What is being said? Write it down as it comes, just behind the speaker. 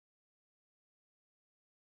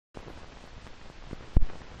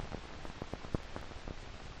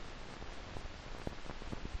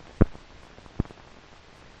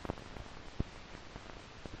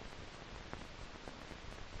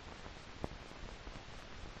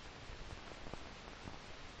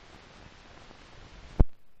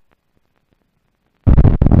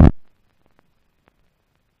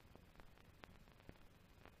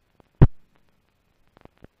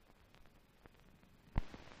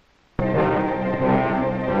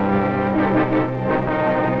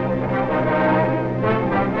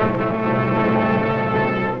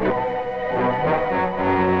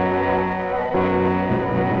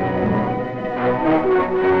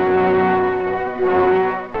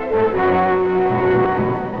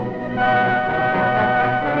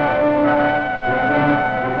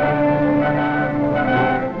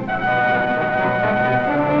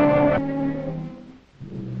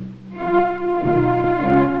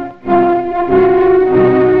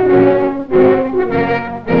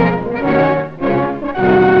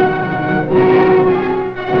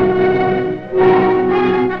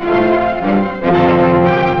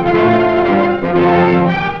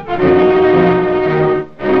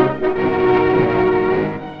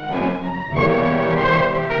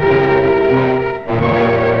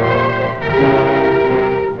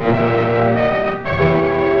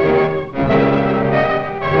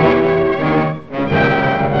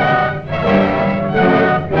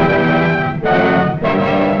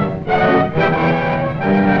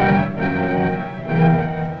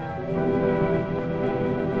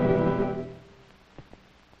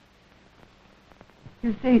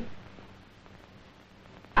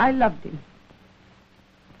I loved him.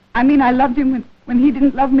 I mean, I loved him when he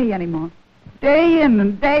didn't love me anymore. Day in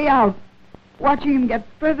and day out, watching him get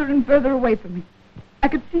further and further away from me. I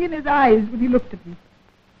could see in his eyes when he looked at me.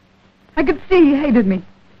 I could see he hated me.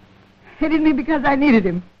 Hated me because I needed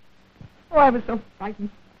him. Oh, I was so frightened,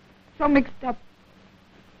 so mixed up.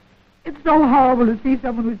 It's so horrible to see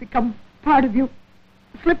someone who's become part of you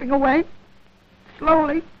slipping away,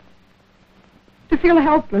 slowly. To feel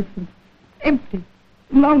helpless and empty,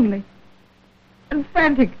 lonely, and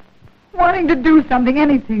frantic, wanting to do something,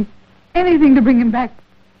 anything to bring him back.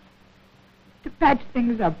 To patch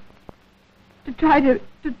things up. To try to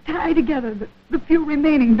tie together the few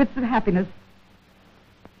remaining bits of happiness.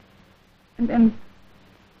 And then,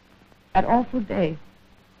 that awful day,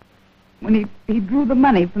 when he drew the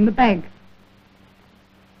money from the bank.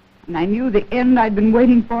 And I knew the end I'd been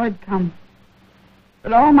waiting for had come.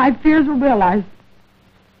 But all my fears were realized.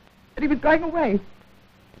 That he was going away.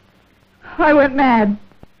 I went mad.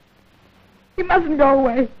 He mustn't go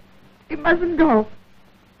away. He mustn't go.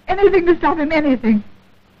 Anything to stop him, anything.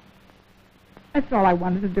 That's all I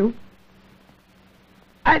wanted to do.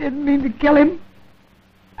 I didn't mean to kill him.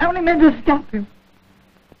 I only meant to stop him.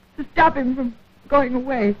 To stop him from going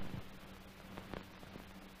away.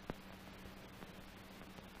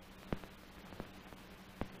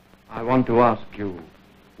 I want to ask you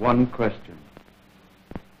one question.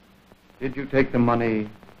 Did you take the money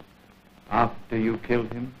after you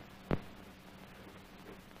killed him?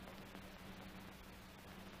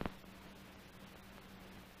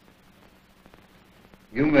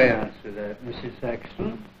 You may answer that, Mrs.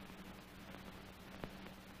 Saxton.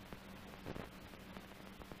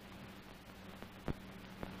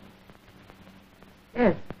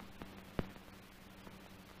 Yes.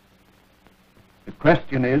 The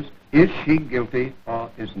question is she guilty or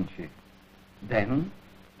isn't she? Then,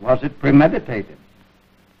 was it premeditated?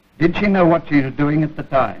 Did she know what she was doing at the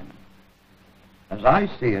time? As I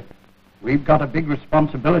see it, we've got a big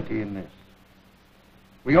responsibility in this.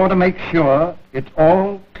 We ought to make sure it's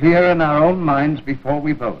all clear in our own minds before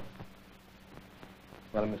we vote.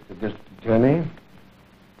 Well, Mr. District Attorney,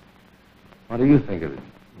 what do you think of it?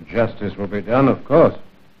 Justice will be done, of course.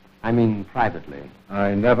 I mean privately.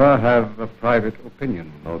 I never have a private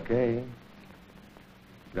opinion. Okay.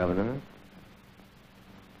 Governor?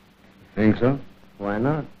 Think so? Why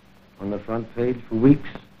not? On the front page for weeks,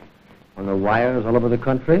 on the wires all over the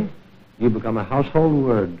country, you become a household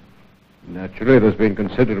word. Naturally, there's been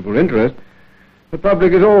considerable interest. The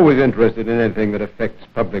public is always interested in anything that affects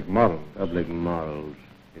public morals. Public morals.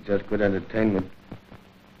 It's just good entertainment.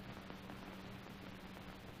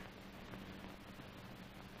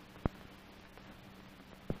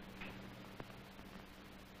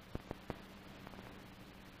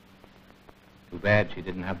 Too bad she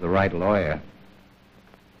didn't have the right lawyer.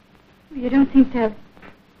 You don't think so?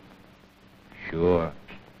 Sure.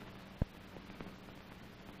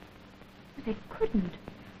 But they couldn't.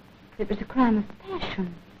 It was a crime of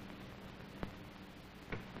passion.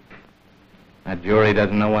 That jury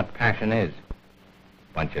doesn't know what passion is.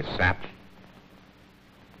 Bunch of saps.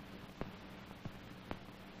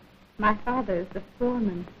 My father is the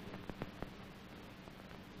foreman.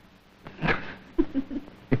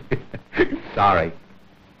 Sorry.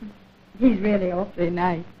 He's really awfully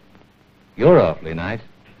nice. You're awfully nice.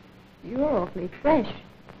 You're awfully fresh.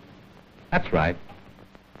 That's right.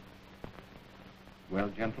 Well,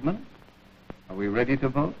 gentlemen, are we ready to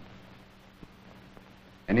vote?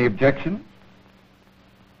 Any objections?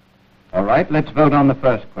 All right, let's vote on the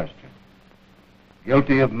first question.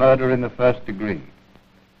 Guilty of murder in the first degree.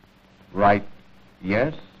 Right,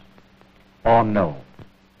 yes or no?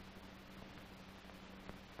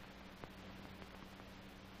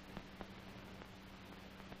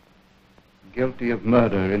 Guilty of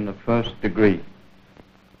murder in the first degree.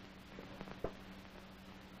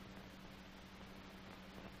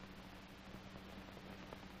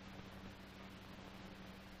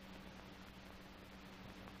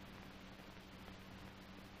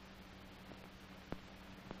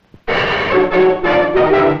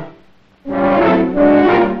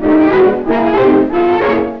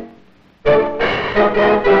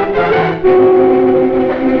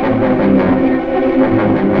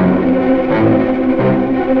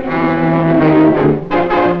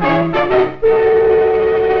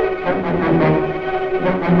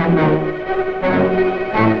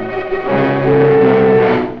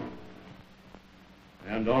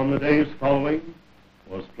 And on the days following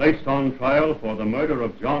was placed on trial for the murder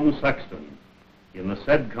of John Saxton in the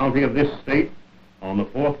said county of this state on the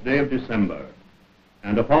 4th day of December,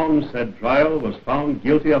 and upon said trial was found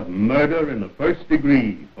guilty of murder in the first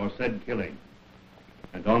degree for said killing.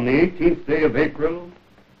 and on the 18th day of April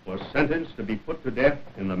was sentenced to be put to death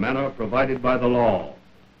in the manner provided by the law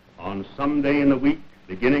on some day in the week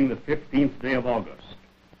beginning the 15th day of August.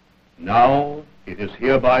 Now it is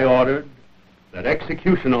hereby ordered that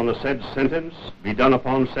execution on the said sentence be done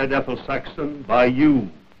upon said Ethel Saxton by you,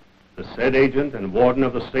 the said agent and warden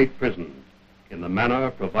of the state prison, in the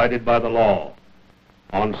manner provided by the law,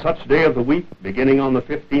 on such day of the week beginning on the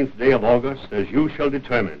 15th day of August as you shall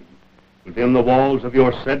determine, within the walls of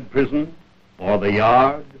your said prison, or the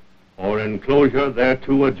yard, or enclosure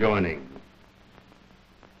thereto adjoining.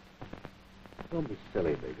 Don't be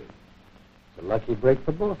silly, baby. It's a lucky break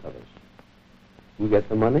for both of us. You get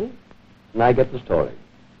the money, and I get the story.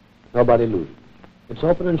 Nobody loses. It's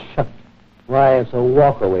open and shut. Why, it's a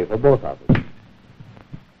walk-away for both of us.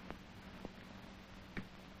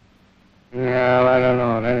 Well, I don't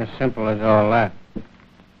know. It ain't as simple as all that.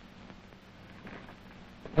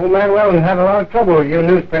 Old man Weldon had a lot of trouble with you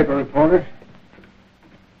newspaper reporters.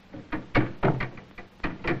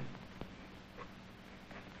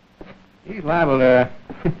 He's liable to...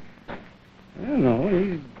 I don't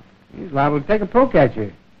know. He's liable to take a poke at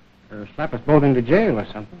you. Or slap us both into jail or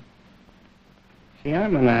something. See,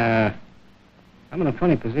 I'm in a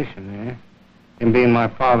funny position there. Him being my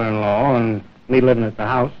father-in-law and me living at the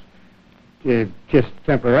house. Just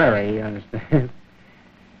temporary, you understand?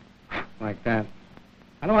 Like that.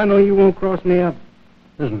 How do I know you won't cross me up?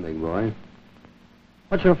 Listen, big boy.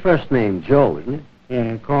 What's your first name? Joe, isn't it?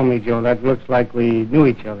 Yeah, call me Joe. That looks like we knew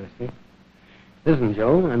each other, see? Listen,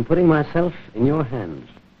 Joe, I'm putting myself in your hands.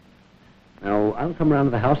 Now, I'll come around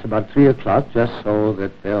to the house about 3 o'clock just so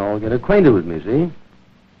that they'll all get acquainted with me, see?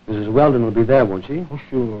 Mrs. Weldon will be there, won't she? Oh,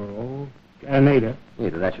 sure. Oh, and Ada.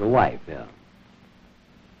 Ada, that's your wife, yeah.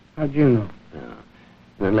 How'd you know? Yeah. And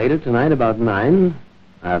then later tonight, about 9,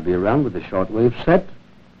 I'll be around with the shortwave set,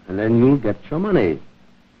 and then you'll get your money.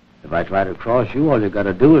 If I try to cross you, all you got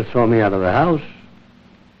to do is throw me out of the house.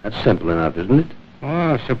 That's simple enough, isn't it?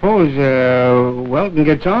 Well, suppose Weldon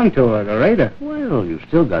gets on to it, or Ada. Well, you've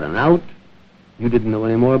still got an out. You didn't know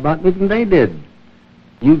any more about me than they did.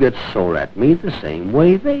 You get sore at me the same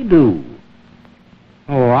way they do.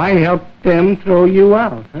 Oh, I helped them throw you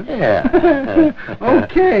out, huh? Yeah.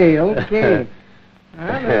 Okay.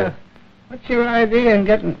 Well, what's your idea in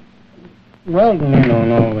getting Weldon in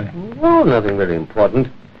on all that? Well, nothing very important.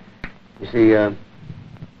 You see,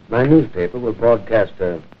 my newspaper will broadcast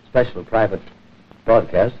a special private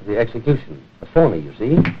broadcast of the execution. For me, you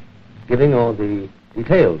see, giving all the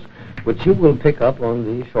details, which you will pick up on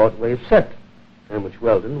the shortwave set, and which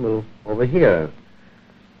Weldon will overhear.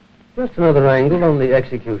 Just another angle on the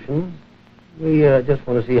execution. We just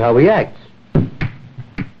want to see how he acts.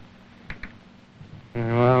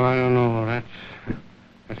 Well, I don't know.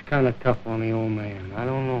 That's kind of tough on the old man. I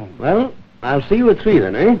don't know. Well, I'll see you at 3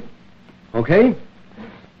 then, eh? Okay?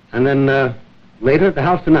 And then later at the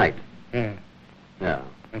house tonight. Yeah. Yeah.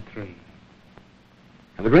 At 3.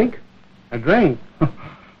 Have a drink? A drink?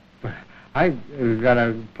 I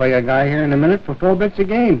gotta play a guy here in a minute for 4 bits a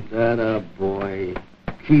game. That a boy.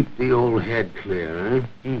 Keep the old head clear,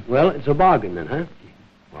 huh? Well, it's a bargain then, huh?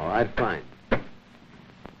 All right, fine.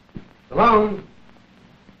 So long.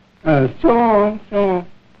 So long.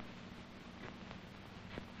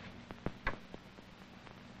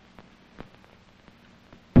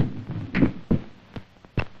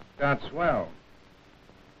 That's swell.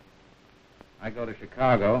 I go to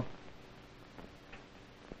Chicago.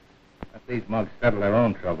 Let these mugs settle their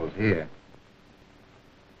own troubles here.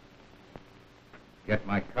 Get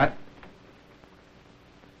my cut.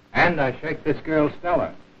 And I shake this girl,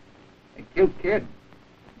 Stella. A cute kid.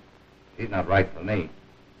 She's not right for me.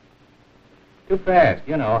 Too fast,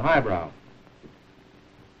 you know, highbrow.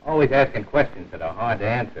 Always asking questions that are hard to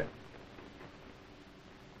answer.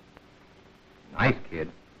 Nice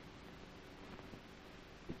kid.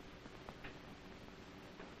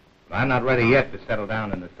 But I'm not ready yet to settle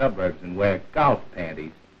down in the suburbs and wear golf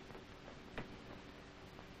panties.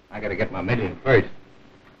 I gotta get my million first.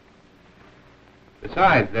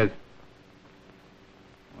 Besides,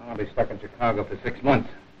 I'll be stuck in Chicago for 6 months.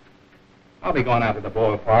 I'll be going out to the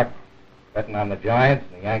ballpark, betting on the Giants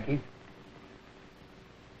and the Yankees.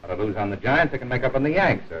 If I lose on the Giants, I can make up on the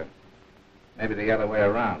Yanks, or maybe the other way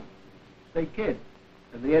around. Say, kid,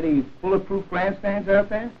 are there any bulletproof grandstands out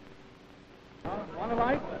there? Want a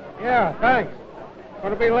light? Yeah, thanks.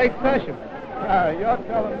 Gonna be late session. You're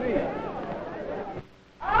telling me.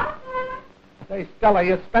 Say, Stella,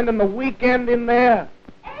 you're spending the weekend in there.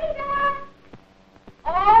 Ada!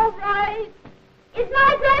 All right. Is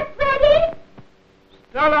my dress ready?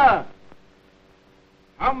 Stella!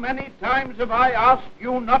 How many times have I asked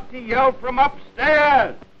you not to yell from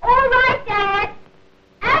upstairs? All right, Dad.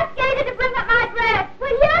 Ask Ada to bring up my dress, will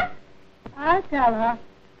you? I'll tell her.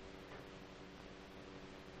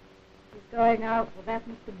 She's going out with that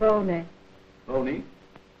Mr. Boney. Boney?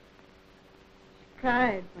 She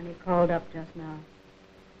cried when he called up just now.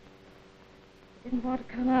 He didn't want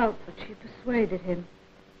to come out, but she persuaded him.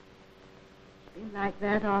 It's been like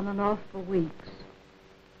that on and off for weeks.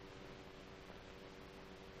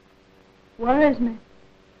 Worries me.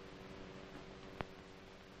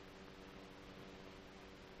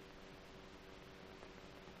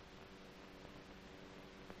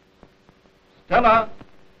 Stella!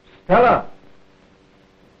 Stella!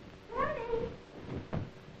 Honey.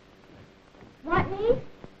 What, niece?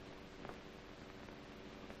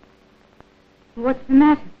 What's the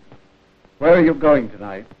matter? Where are you going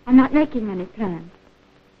tonight? I'm not making any plans.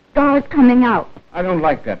 Gar's coming out. I don't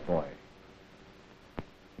like that boy.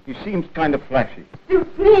 He seems kind of flashy.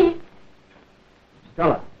 Suits me.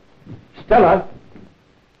 Stella! Stella!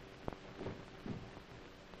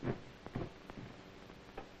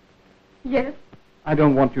 Yes? I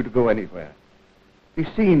don't want you to go anywhere. Be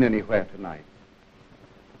seen anywhere tonight.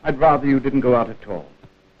 I'd rather you didn't go out at all.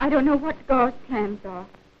 I don't know what Gar's plans are,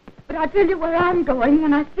 but I'll tell you where I'm going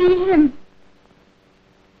when I see him.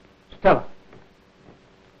 Stella.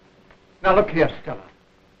 Now look here, Stella.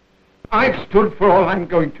 I've stood for all I'm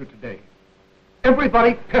going to today.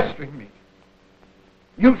 Everybody pestering me.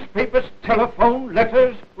 Newspapers, telephone,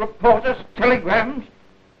 letters, reporters, telegrams.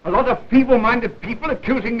 A lot of feeble-minded people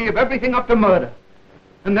accusing me of everything up to murder.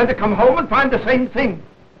 And then to come home and find the same thing.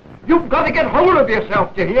 You've got to get hold of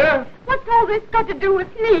yourself, do you hear? What's all this got to do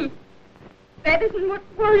with me? That isn't what's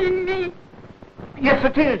worrying me. Yes,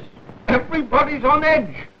 it is. Everybody's on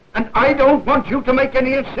edge. And I don't want you to make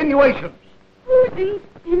any insinuations. Who's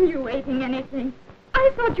insinuating anything?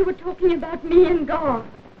 I thought you were talking about me and Gar.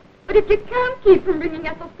 But if you can't keep from bringing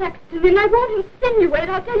Ethel Sexton in, I won't insinuate.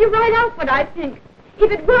 I'll tell you right out what I think.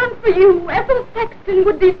 If it weren't for you, Ethel Sexton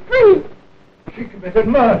would be free. She committed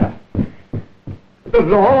murder. The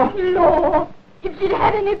law? Law. If she'd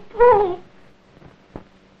had any pull.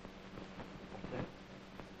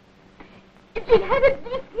 If she'd had a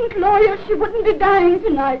decent lawyer, she wouldn't be dying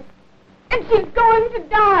tonight. And she's going to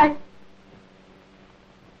die.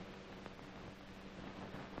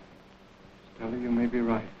 Stella, you may be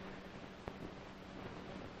right.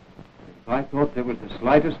 If I thought there was the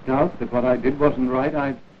slightest doubt that what I did wasn't right,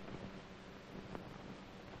 I'd...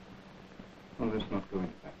 Well, let's not go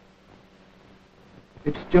into that.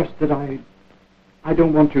 It's just that I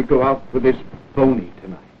don't want you to go out with this Boney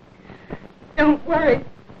tonight. Don't worry.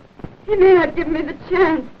 He may not give me the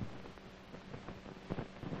chance.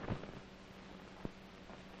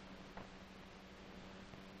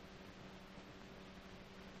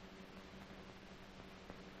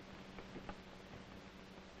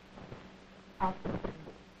 I'll talk to him.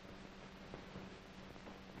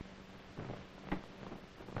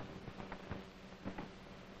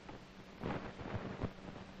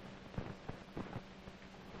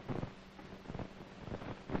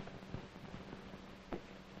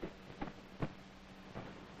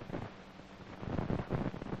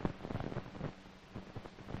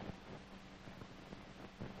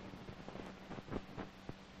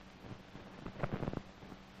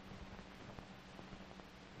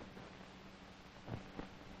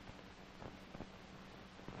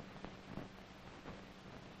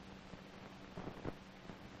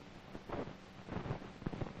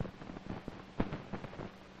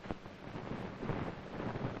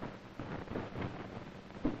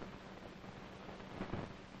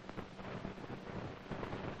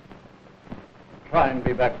 Try and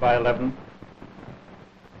be back by 11.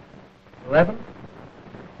 11?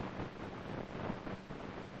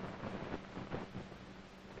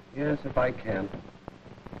 Yes, if I can.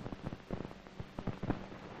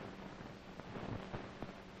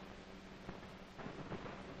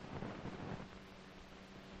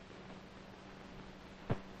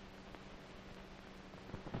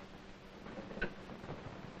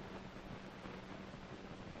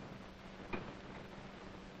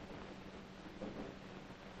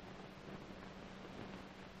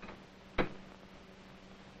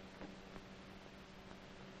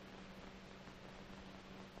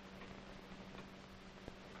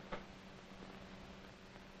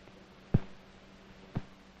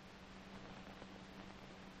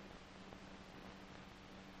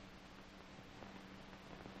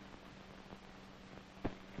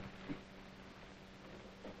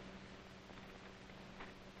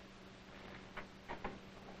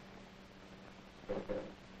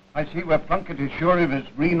 I see where Plunkett is sure of his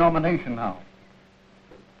renomination now.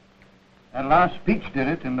 last speech did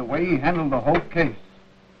it in the way he handled the whole case.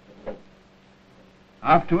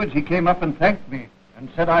 Afterwards, he came up and thanked me and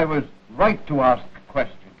said I was right to ask a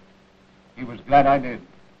question. He was glad I did.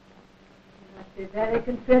 You must be very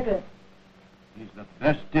considerate. He's the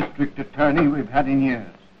best district attorney we've had in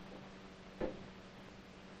years.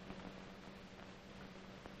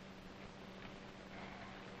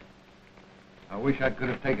 I wish I could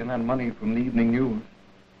have taken that money from the evening news.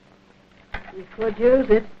 You could use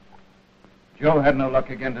it. Joe had no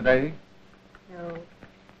luck again today. No.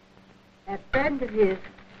 That friend of his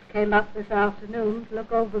came up this afternoon to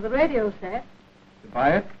look over the radio set. To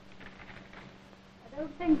buy it? I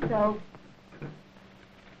don't think so.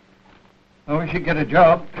 Oh, we should get a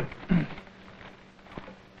job.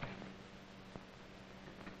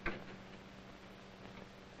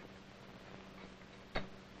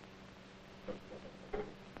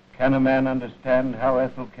 Can a man understand how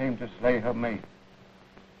Ethel came to slay her mate?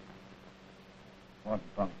 What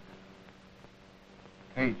bunk.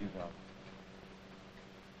 Pages of it.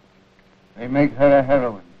 They make her a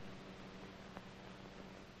heroine.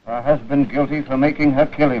 Her husband guilty for making her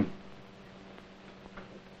kill him.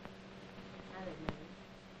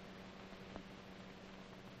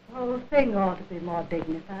 The whole thing ought to be more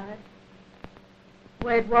dignified. The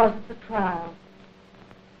way it was at the trial.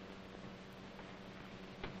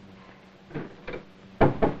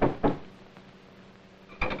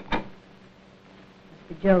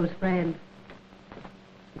 Joe's friend.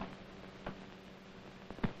 Oh,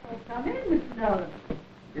 come in, Mr. Nolan.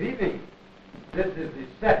 Good evening. This is the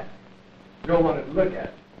set Joe wanted to look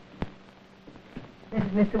at. This is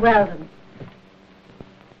Mr. Weldon.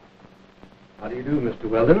 How do you do, Mr.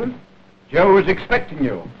 Weldon? Joe was expecting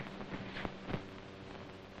you.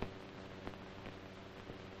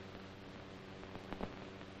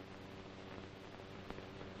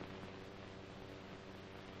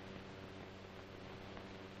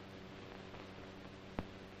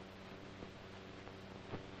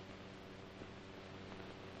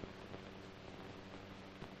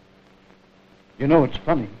 You know, it's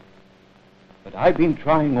funny, but I've been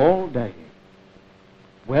trying all day,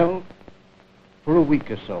 well, for a week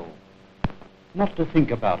or so, not to think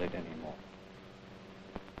about it anymore.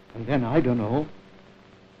 And then, I don't know,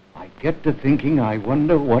 I get to thinking, I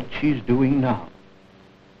wonder what she's doing now.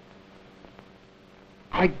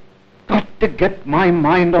 I got to get my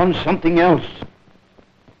mind on something else.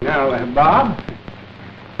 Now, Bob?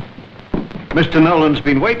 Mr. Nolan's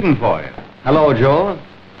been waiting for you. Hello, Joe.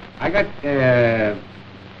 I got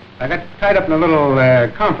tied up in a little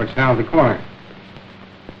conference down at the corner.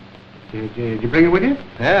 Did you bring it with you?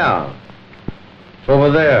 Yeah. It's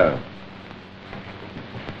over there.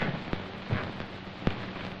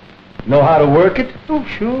 Know how to work it? Oh,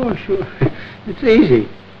 sure. It's easy.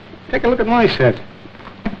 Take a look at my set.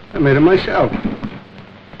 I made it myself.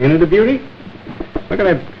 Ain't it a beauty? Look at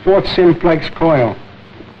that fourth simplex coil.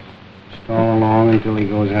 Stall along until he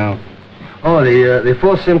goes out. Oh, the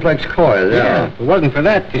fourth simplex coil, yeah. If it wasn't for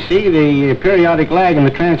that, you see, the periodic lag in the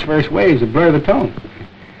transverse waves would blur the tone.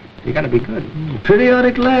 You gotta be good.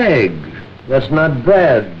 Periodic lag. That's not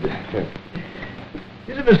bad.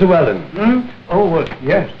 Is it, Mr. Weldon? Hmm? Oh,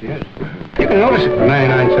 yes. You can notice it for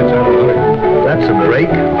 99 cents out of the hundred. That's a break.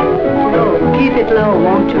 Oh, keep it low,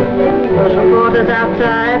 won't you? Those reporters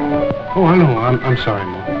outside. Oh, I know. I'm sorry,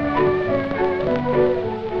 Ma.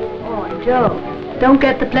 Oh, and Joe, don't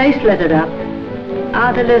get the place littered up.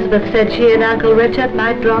 Aunt Elizabeth said she and Uncle Richard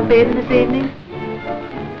might drop in this evening.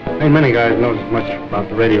 Ain't many guys knows as much about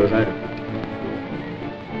the radio as I do.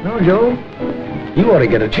 No, Joe. You ought to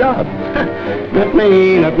get a job. Not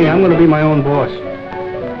me. I'm going to be my own boss.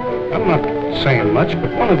 I'm not saying much,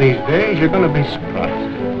 but one of these days you're going to be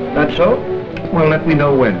surprised. That's so? Well, let me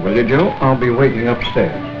know when, will you, Joe? I'll be waiting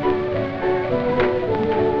upstairs.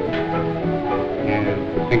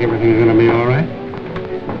 Yeah, think everything's going to be all right?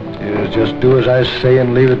 Yes, just do as I say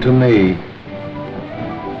and leave it to me.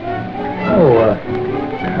 Oh,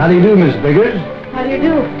 how do you do, Miss Biggers? How do you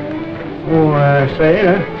do? Oh,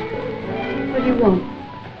 say, What do you want?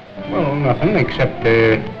 well, nothing, except,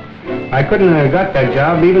 I couldn't have got that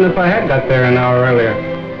job even if I had got there an hour earlier.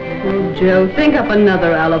 Oh, Joe, think up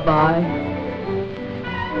another alibi.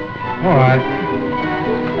 All right.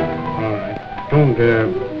 Don't,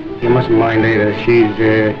 you mustn't mind Ada.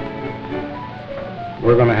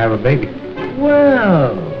 We're gonna have a baby.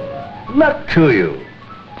 Well, luck to you.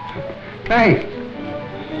 Thanks.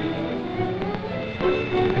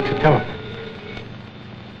 It's a telephone.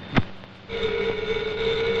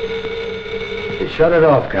 You shut it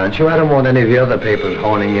off, can't you? I don't want any of the other papers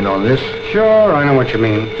horning in on this. Sure, I know what you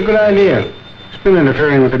mean. It's a good idea. It's been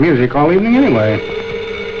interfering with the music all evening anyway.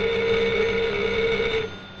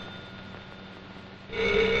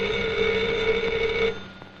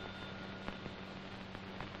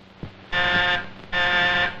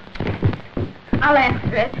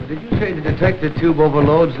 Did you say the detector tube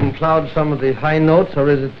overloads and clouds some of the high notes, or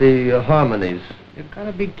is it the harmonies? You've got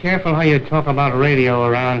to be careful how you talk about radio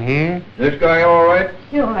around here. This guy all right?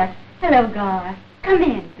 Sure. Hello, Gar. Come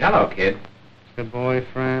in. Hello, kid. The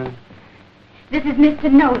boyfriend. This is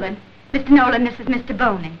Mr. Nolan. Mr. Nolan, this is Mr.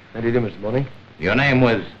 Boney. How do you do, Mr. Boney? Your name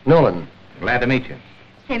was? Nolan. Glad to meet you.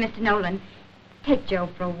 Say, Mr. Nolan, take Joe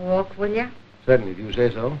for a walk, will you? Certainly, if you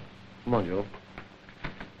say so. Come on, Joe.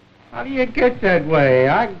 How do you get that way?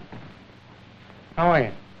 How are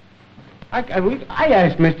you? I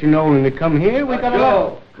asked Mr. Nolan to come here. We got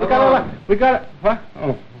a what?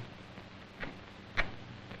 Oh.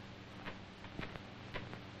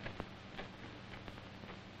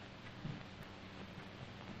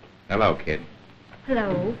 Hello, kid.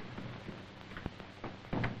 Hello.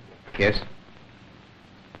 Kiss?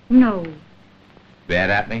 No. Bad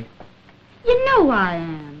at me? You know I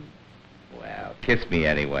am. Well, kiss me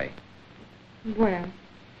anyway. Well.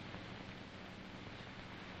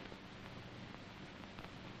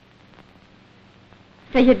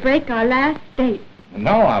 So you'd break our last date.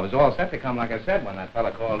 No, I was all set to come, like I said, when that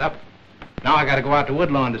fella called up. Now I got to go out to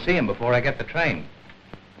Woodlawn to see him before I get the train.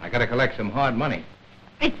 I got to collect some hard money.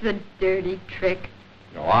 It's a dirty trick.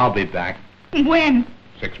 No, I'll be back. When?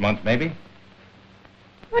 6 months, maybe.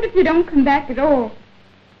 What if you don't come back at all?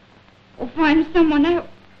 Or find someone else?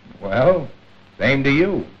 Well, same to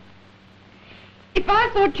you. If I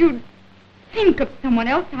thought you'd think of someone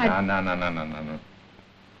else, I'd... No.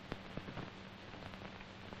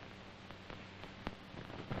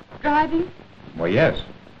 Driving? Well, yes.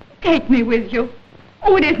 Take me with you.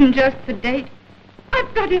 Oh, it isn't just the date.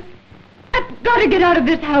 I've got to get out of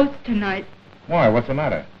this house tonight. Why? What's the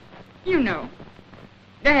matter? You know.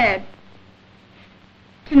 Dad.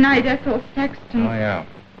 Tonight, Ethel Sexton. Oh, yeah.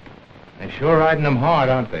 They're sure riding them hard,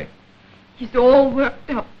 aren't they? He's all worked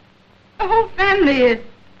up. The whole family is.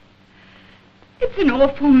 It's an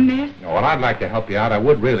awful mess. No, well, I'd like to help you out. I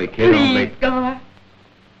would really, kid. Please, Gar.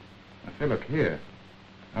 Now, say, look here.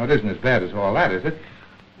 Now, it isn't as bad as all that, is it?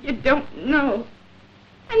 You don't know.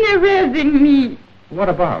 And they're raising me. What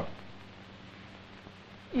about?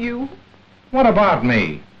 You. What about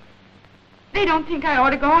me? They don't think I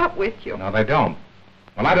ought to go out with you. No, they don't.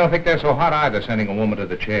 Well, I don't think they're so hot either, sending a woman to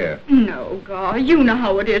the chair. No, Gar. You know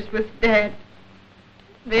how it is with Dad.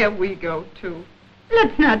 There we go, too.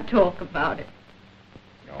 Let's not talk about it.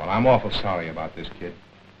 Well, I'm awful sorry about this, kid.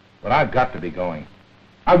 But I've got to be going.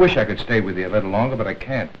 I wish I could stay with you a little longer, but I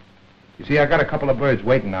can't. You see, I got a couple of birds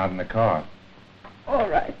waiting out in the car. All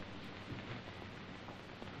right.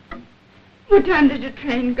 What time did your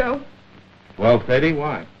train go? 12:30,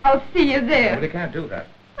 why? I'll see you there. Well, you can't do that.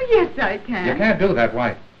 Oh, yes, I can. You can't do that,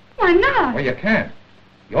 why? Why not? Well, you can't.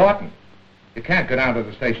 You oughtn't. You can't go down to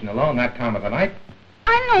the station alone that time of the night.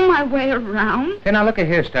 I know my way around. Hey, now, look at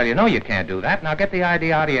here, Stella. You know you can't do that. Now, get the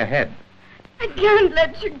idea out of your head. I can't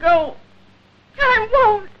let you go. I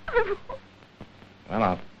won't.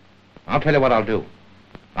 Well, I'll tell you what I'll do.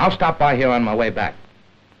 I'll stop by here on my way back.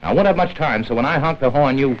 I won't have much time, so when I honk the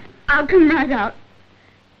horn, you... I'll come right out.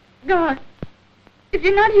 God, if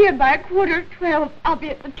you're not here by 12:15, I'll be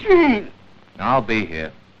at the train. I'll be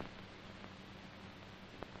here.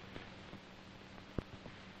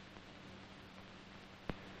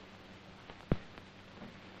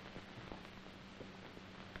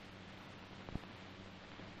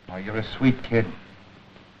 Oh, you're a sweet kid.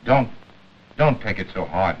 Don't take it so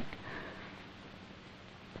hard.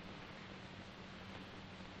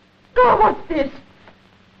 God, what's this?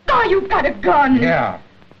 God, you've got a gun. Yeah.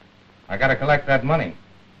 I gotta collect that money.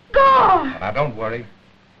 God! Now, don't worry.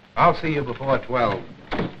 I'll see you before 12.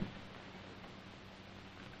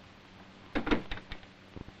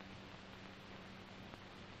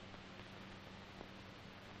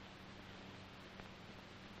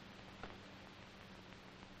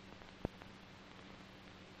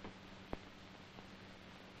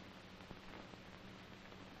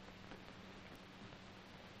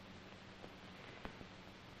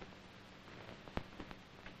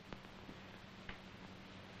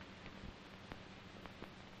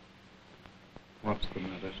 What's the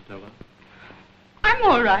matter, Stella? I'm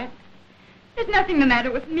all right. There's nothing the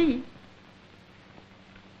matter with me.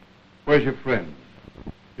 Where's your friend?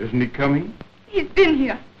 Isn't he coming? He's been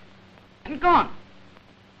here and gone.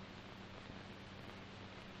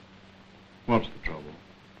 What's the trouble?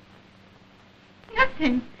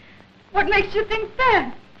 Nothing. What makes you think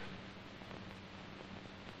that?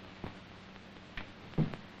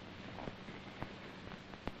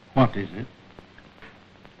 What is it?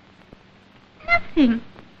 Nothing.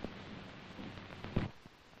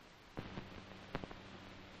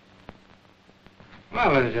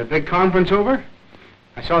 Well, is a big conference over?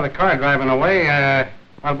 I saw the car driving away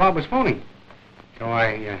while Bob was phoning. So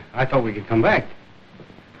I thought we could come back.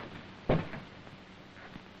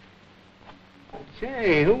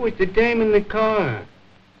 Say, who was the dame in the car?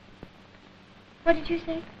 What did you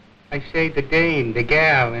say? I say the dame, the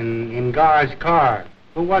gal in Gar's car.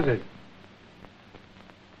 Who was it?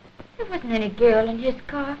 There wasn't any girl in his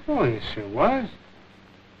car. Oh, yes, there was.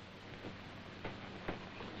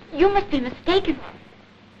 You must be mistaken.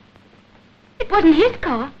 It wasn't his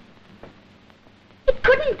car. It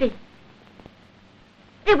couldn't be.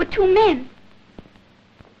 There were two men.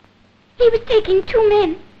 He was taking two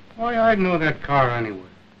men. Why, I'd know that car anywhere.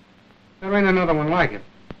 There ain't another one like it.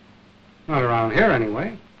 Not around here,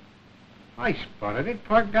 anyway. I spotted it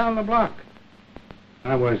parked down the block.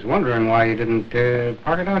 I was wondering why you didn't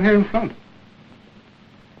park it out here in front.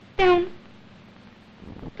 Down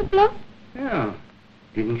the block? Yeah.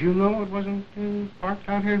 Didn't you know it wasn't parked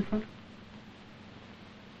out here in front?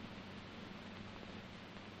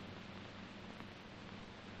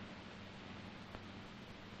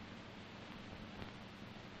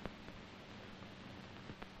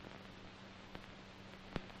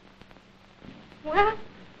 Well,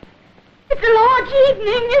 it's a large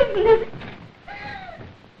evening, isn't it?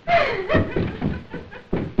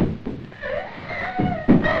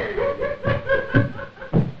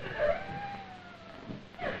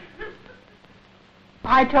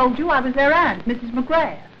 I told you I was their aunt, Mrs.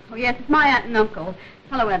 McGrath. Oh, yes, it's my aunt and uncle.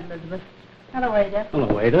 Hello, Aunt Elizabeth. Hello, Ada.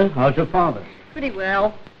 Hello, Ada. How's your father? Pretty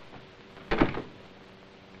well.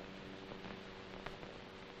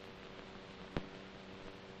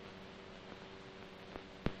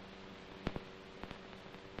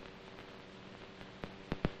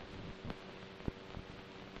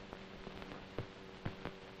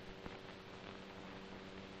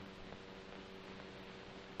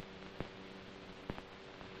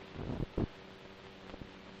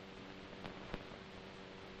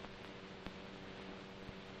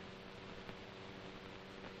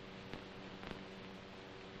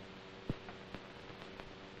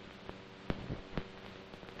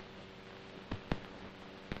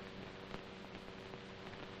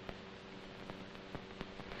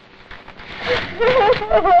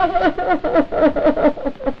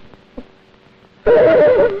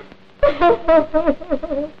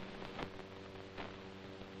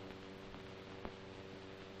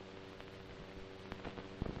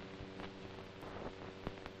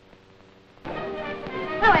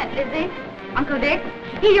 Hello, Aunt Lizzie. Uncle Dick.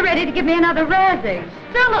 Here, you ready to give me another razzing?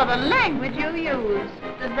 Still of the language you use.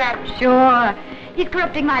 Does that... Sure. He's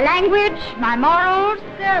corrupting my language, my morals.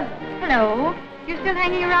 Hello. You still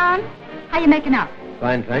hanging around? How you making out?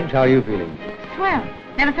 Fine, thanks. How are you feeling? Swell.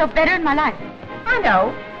 Never felt better in my life. I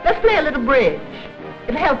know. Let's play a little bridge.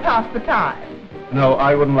 It'll help pass the time. No,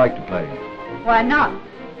 I wouldn't like to play. Why not?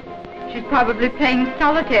 She's probably playing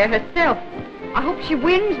solitaire herself. I hope she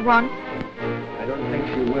wins once. I don't think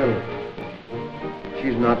she will.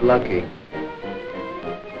 She's not lucky.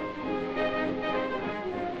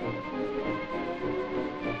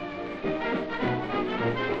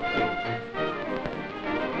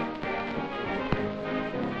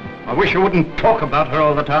 I wish you wouldn't talk about her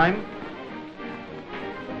all the time.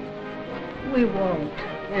 We won't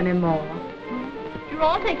anymore. You're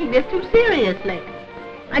all taking this too seriously.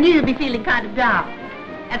 I knew you'd be feeling kind of down.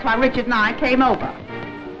 That's why Richard and I came over.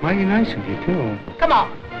 Mighty nice of you, too. Come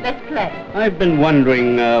on, let's play. I've been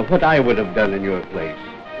wondering what I would have done in your place.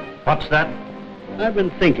 What's that? I've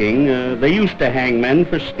been thinking they used to hang men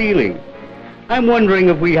for stealing. I'm wondering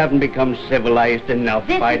if we haven't become civilized enough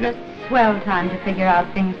This by is a swell time to figure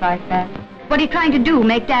out things like that. What are you trying to do,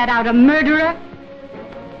 make Dad out a murderer?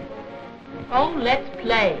 Oh, let's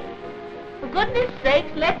play. For goodness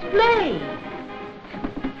sakes, let's play.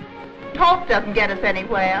 Talk doesn't get us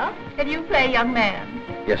anywhere. Can you play, young man?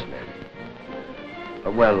 Yes, ma'am.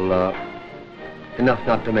 Enough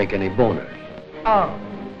not to make any boners. Oh.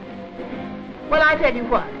 Well, I tell you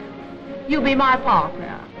what. You be my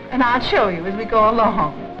partner, and I'll show you as we go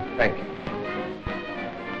along. Thank you.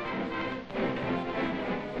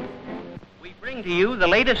 We bring to you the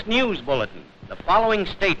latest news bulletin. The following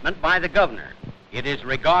statement by the governor. It is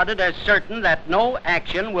regarded as certain that no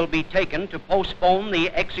action will be taken to postpone the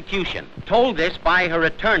execution. Told this by her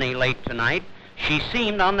attorney late tonight, she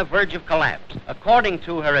seemed on the verge of collapse. According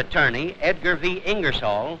to her attorney, Edgar V.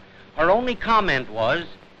 Ingersoll, her only comment was,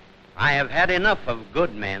 "I have had enough of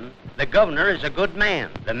good men. The governor is a good man.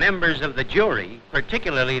 The members of the jury,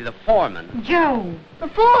 particularly the foreman..." Joe, the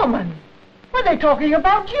foreman. Were they talking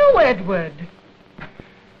about you, Edward?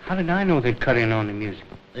 How did I know they'd cut in on the music?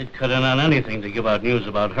 They'd cut in on anything to give out news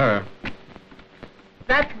about her.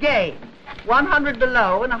 That's game. 100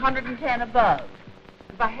 below and 110 above.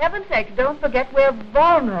 And for heaven's sake, don't forget we're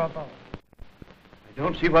vulnerable. I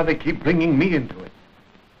don't see why they keep bringing me into it.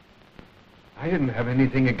 I didn't have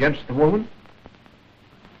anything against the woman.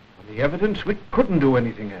 On the evidence, we couldn't do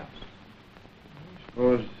anything else. I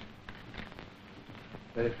suppose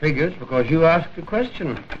that it figures because you asked the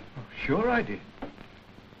question. Oh, sure I did.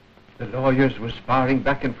 The lawyers were sparring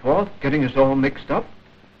back and forth, getting us all mixed up.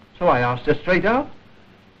 So I asked her straight out,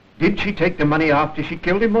 did she take the money after she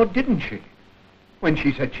killed him or didn't she? When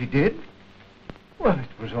she said she did, well,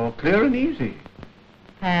 it was all clear and easy.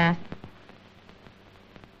 Pass.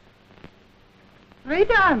 3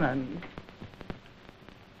 diamonds.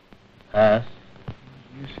 Pass.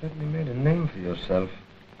 You certainly made a name for yourself.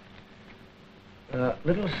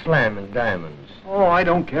 Little slam in diamonds. Oh, I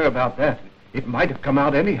don't care about that. It might have come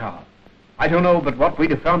out anyhow. I don't know but what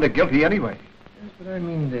we'd have found her guilty anyway. Yes, but I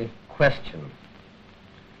mean the question.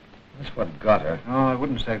 That's what got her. No, I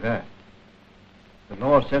wouldn't say that. The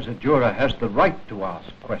law says a juror has the right to ask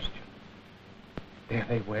questions. There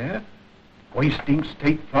they were, wasting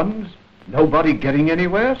state funds, nobody getting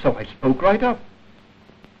anywhere, so I spoke right up.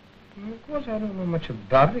 Well, of course, I don't know much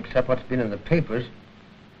about it except what's been in the papers.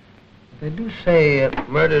 But they do say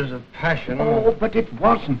murders of passion. Oh, but it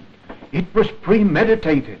wasn't. It was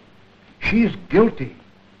premeditated. She's guilty.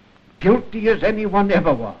 Guilty as anyone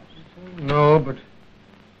ever was. No, but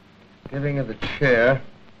giving her the chair,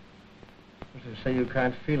 as to say you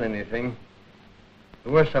can't feel anything.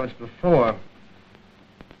 The worst of it's before.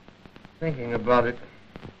 Thinking about it.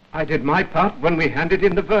 I did my part when we handed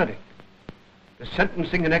in the verdict. The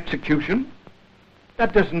sentencing and execution,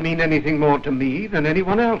 that doesn't mean anything more to me than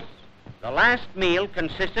anyone else. The last meal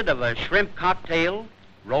consisted of a shrimp cocktail,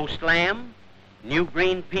 roast lamb, new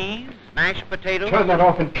green peas, mashed potatoes. Turn that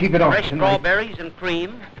off and keep it off fresh tonight. strawberries and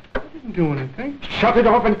cream. I didn't do anything. Shut it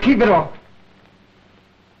off and keep it off.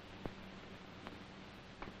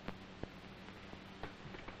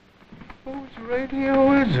 Whose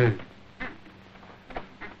radio is it?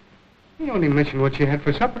 You only mentioned what she had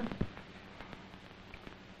for supper.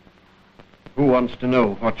 Who wants to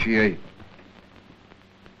know what she ate?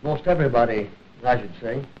 Most everybody, I should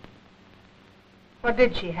say. What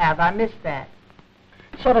did she have? I missed that.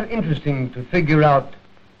 Sort of interesting to figure out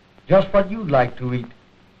just what you'd like to eat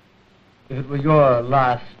if it were your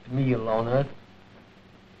last meal on Earth.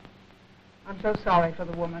 I'm so sorry for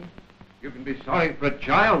the woman. You can be sorry for a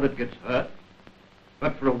child that gets hurt,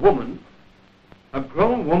 but for a woman, a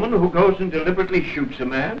grown woman who goes and deliberately shoots a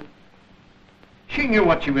man, she knew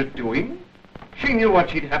what she was doing. She knew what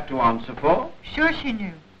she'd have to answer for. Sure she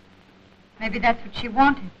knew. Maybe that's what she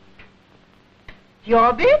wanted.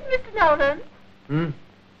 Your bid, Mr. Nolan.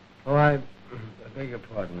 Oh, I beg your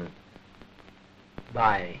pardon.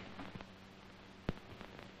 Bye.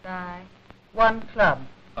 Bye. 1 club.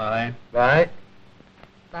 Bye. Bye.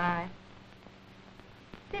 Bye.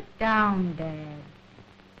 Sit down, Dad.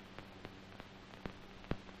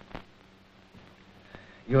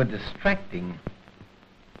 You're distracting.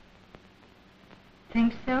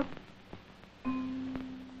 Think so?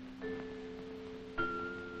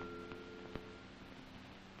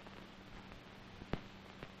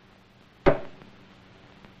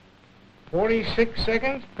 "46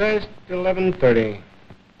 seconds past 11:30.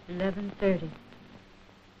 11:30.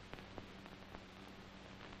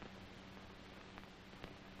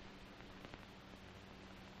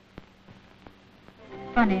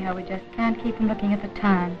 Funny how we just can't keep from looking at the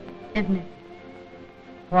time, isn't it?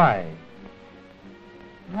 Why?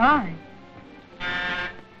 Why?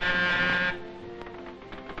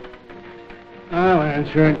 I'll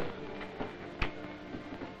answer it.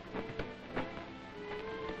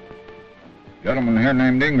 Gentleman here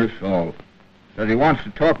named Ingersoll says he wants to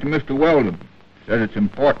talk to Mr. Weldon. Says it's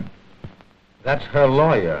important. That's her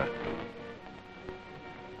lawyer.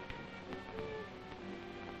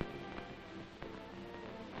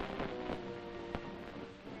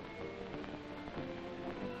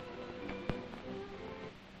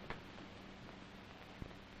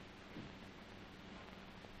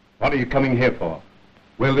 What are you coming here for?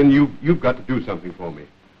 Well, then you've got to do something for me.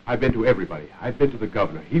 I've been to everybody. I've been to the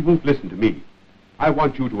governor. He won't listen to me. I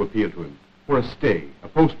want you to appeal to him for a stay, a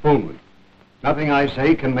postponement. Nothing I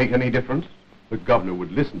say can make any difference. The governor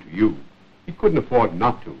would listen to you. He couldn't afford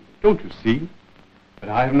not to. Don't you see? But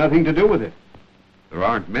I have nothing to do with it. There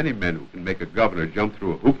aren't many men who can make a governor jump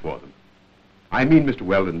through a hoop for them. I mean, Mr.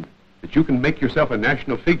 Weldon, that you can make yourself a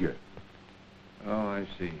national figure. Oh, I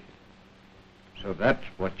see. So that's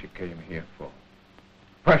what you came here for.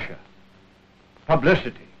 Pressure.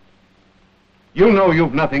 Publicity. You know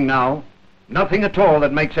you've nothing now. Nothing at all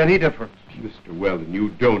that makes any difference. Mr. Weldon, you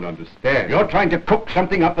don't understand. You're trying to cook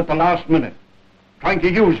something up at the last minute. Trying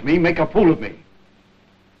to use me, make a fool of me.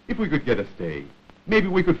 If we could get a stay, maybe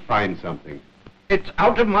we could find something. It's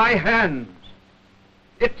out of my hands.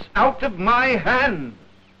 It's out of my hands.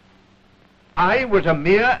 I was a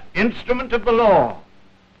mere instrument of the law.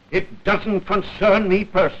 It doesn't concern me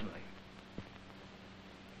personally.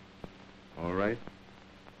 All right.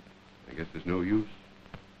 I guess there's no use.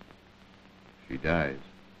 She dies.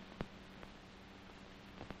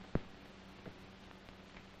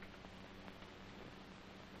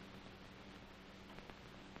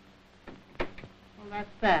 Well, that's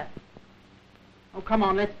that. Oh, come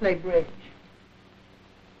on, let's play bridge.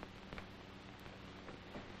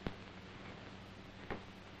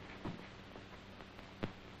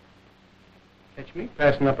 Catch me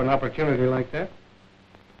passing up an opportunity like that.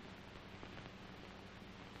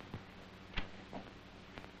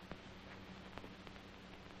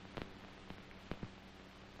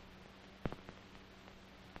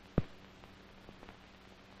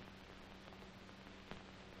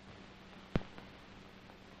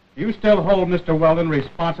 You still hold Mr. Weldon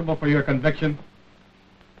responsible for your conviction?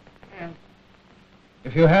 Yes.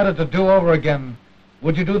 If you had it to do over again,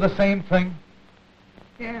 would you do the same thing?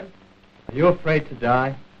 Yes. Are you afraid to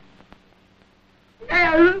die?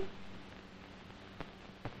 Yes.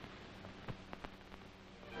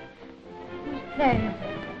 Who's playing?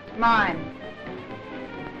 Mine.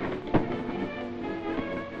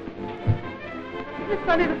 It's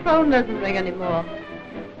funny the phone doesn't ring anymore.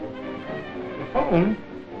 The phone?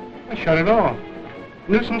 I shut it off.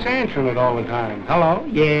 Nuisance answering it all the time. Hello?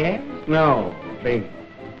 Yes? No? Bingo.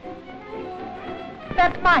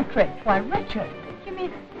 That's my trick. Why, Richard. You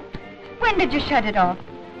mean, when did you shut it off?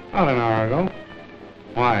 About an hour ago.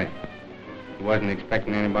 Why? You wasn't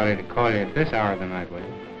expecting anybody to call you at this hour of the night, was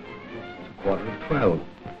you? It's 11:45.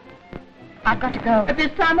 I've got to go. At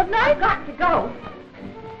this time of night? I've got to go.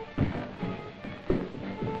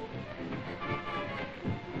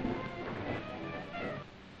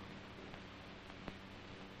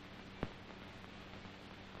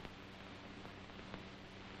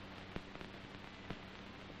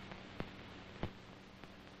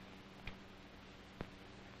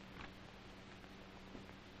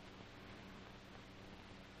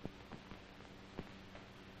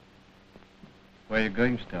 Where are you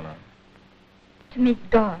going, Stella? To meet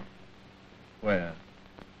Gar Where?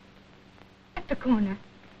 at the corner.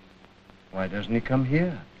 Why doesn't he come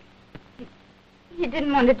here? He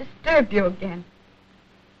didn't want to disturb you again.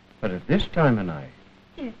 But at this time of night.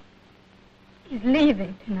 He's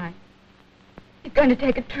leaving tonight. He's going to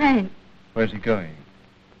take a train. Where's he going?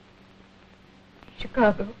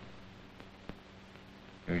 Chicago.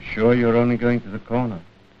 You're sure you're only going to the corner?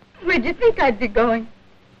 Where'd you think I'd be going?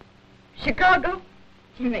 Chicago?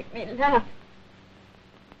 You make me laugh.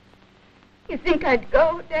 You think I'd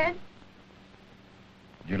go, Dad?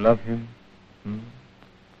 Do you love him?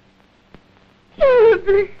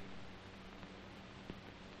 Terribly.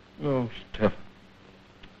 Oh, Stella.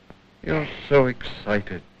 You're so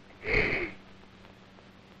excited.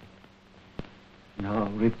 Now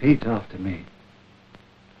repeat after me.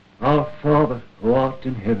 Our Father, who art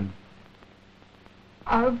in heaven.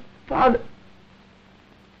 Our Father.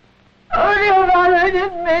 Oh, dear Father, I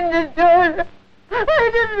didn't mean to do it.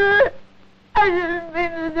 I didn't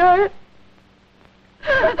mean to do it.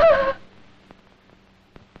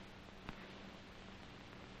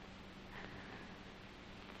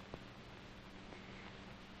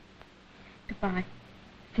 Goodbye.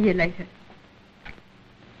 See you later.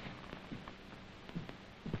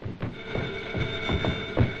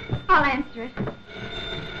 I'll answer it.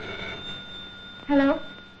 Hello?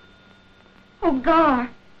 Oh, Gar.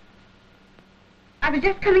 I was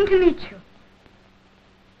just coming to meet you.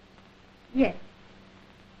 Yes.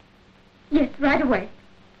 Yes, right away.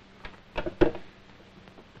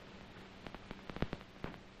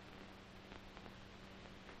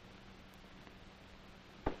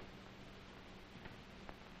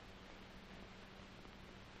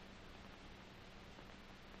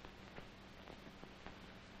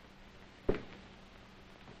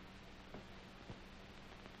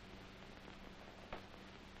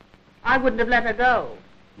 I wouldn't have let her go.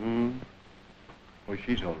 Well,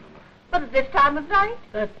 she's old enough. But at this time of night?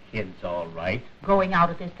 That kid's all right. Going out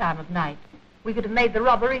at this time of night. We could have made the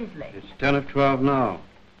rubber easily. It's 10 of 12 now.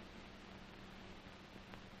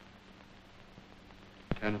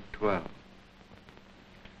 10 of 12.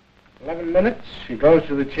 11 minutes, she goes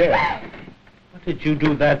to the chair. What did you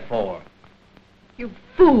do that for? You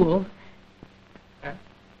fool.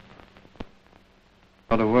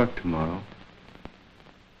 Got to work tomorrow.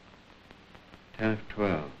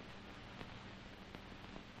 12.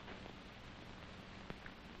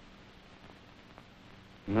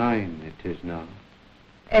 Nine it is now.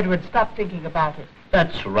 Edward, stop thinking about it.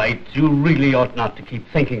 That's right. You really ought not to keep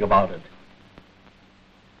thinking about it.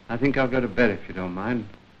 I think I'll go to bed if you don't mind.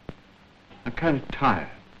 I'm kind of tired.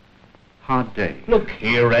 Hard day. Look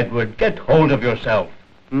here, Edward. Get hold of yourself.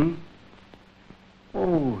 Hmm?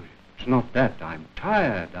 Oh, it's not that. I'm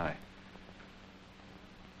tired.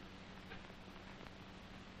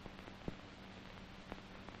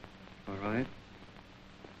 All right.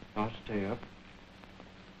 I'll stay up.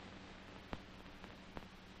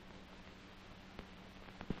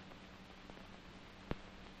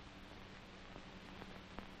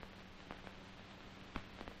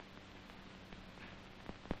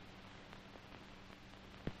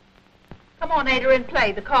 Come on, Ada, and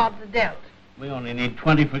play. The cards are dealt. We only need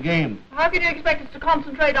 20 per game. How can you expect us to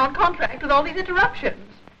concentrate on contract with all these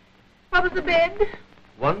interruptions? What was the bid?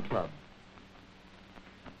 1 club.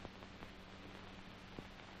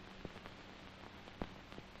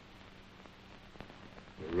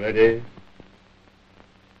 Ready?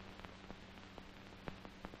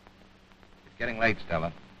 It's getting late,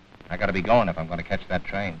 Stella. I gotta be going if I'm gonna catch that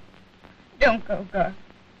train. Don't go, Gus.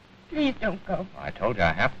 Please don't go. I told you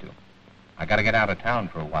I have to. I gotta get out of town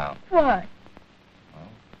for a while. Why? Well,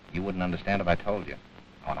 you wouldn't understand if I told you.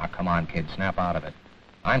 Oh, now come on, kid, snap out of it.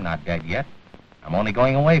 I'm not dead yet. I'm only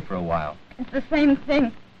going away for a while. It's the same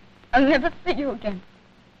thing. I'll never see you again.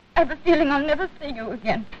 I have a feeling I'll never see you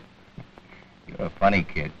again. You're a funny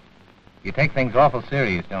kid. You take things awful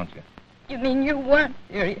serious, don't you? You mean you weren't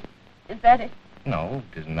serious? Is that it? No,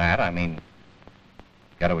 it isn't that. I mean,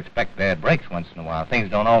 you got to expect bad breaks once in a while. Things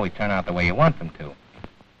don't always turn out the way you want them to.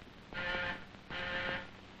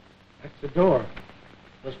 That's the door.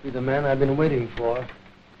 Must be the man I've been waiting for.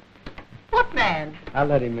 What man? I'll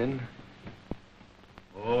let him in.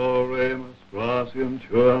 Oremus gratium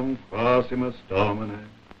tuum quasimus Domine,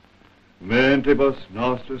 mentibus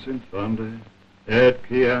nostris infunde, et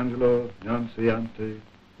qui angelo nunciante,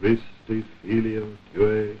 Christi filio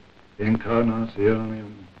tue,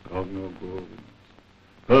 incarnationem cognogovimus,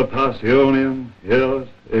 per passionem eos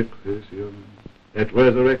equisionem, et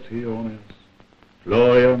resurrectionis,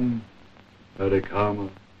 gloriam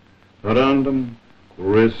predicamur, perandum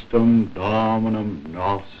Christum Dominum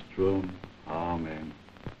nostrum. Amen.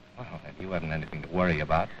 Well, then you haven't anything to worry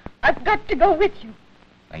about. I've got to go with you,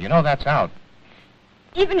 Now, you know that's out.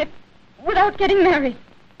 even if without getting married.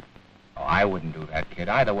 Oh, I wouldn't do that, kid.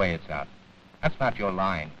 Either way, it's out. That's not your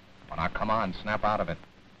line. Well, now, come on, snap out of it.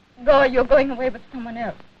 Go, you're going away with someone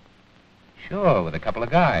else. Sure, with a couple of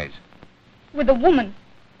guys. With a woman.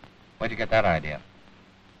 Where'd you get that idea?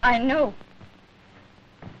 I know.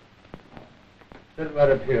 Sit right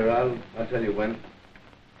up here. I'll tell you when.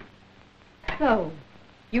 So,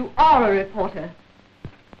 you are a reporter.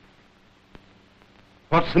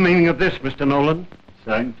 What's the meaning of this, Mr. Nolan?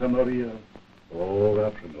 Sancta Maria,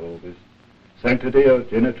 ora pro nobis. Sancta Deo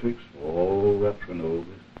Genitrix, ora pro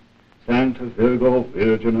nobis. Sancta Virgo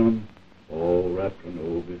Virginum, ora pro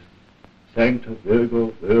nobis. Sancta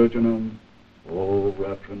Virgo Virginum,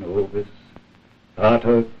 ora pro nobis.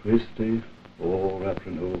 Pater Christi, ora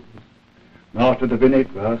pro nobis. Mater Divinae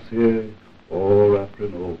Gratiae, ora pro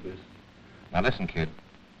nobis. Now, listen, kid.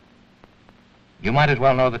 You might as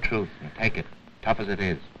well know the truth and take it, tough as it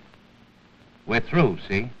is. We're through,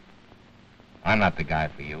 see? I'm not the guy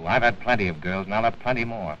for you. I've had plenty of girls, and I'll have plenty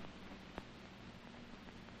more.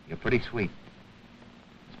 You're pretty sweet.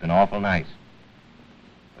 It's been awful nice.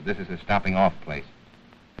 But this is a stopping-off place.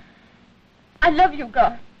 I love you,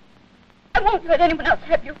 Gar. I won't let anyone else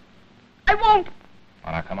have you. I won't.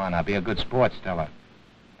 Well, now, come on. Now, be a good sport, Stella.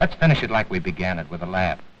 Let's finish it like we began it, with a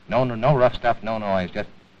laugh. No rough stuff, no noise.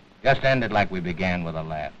 Just end it like we began, with a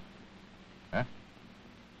laugh. Huh?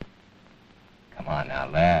 Come on now,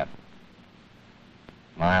 laugh.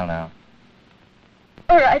 Smile now.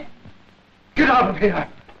 All right. Get out of here!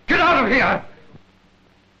 Get out of here!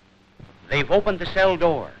 They've opened the cell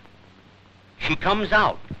door. She comes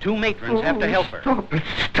out. Two matrons have to help her. Stop it!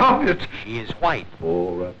 Stop it! She is white.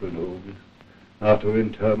 Ora pro nobis. Natur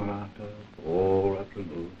interminata, ora pro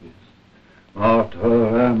nobis.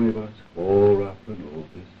 Mater amibus, ora pro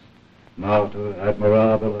nobis. Mater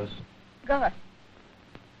admirabilis. Gar.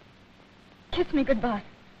 Kiss me goodbye.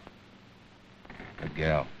 Good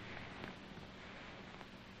girl.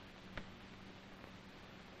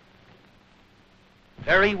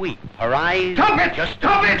 Very weak. Her eyes... Stop it! Just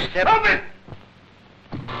Stop it! step- Stop it!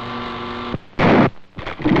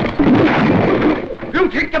 You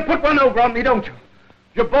think to put one over on me, don't you?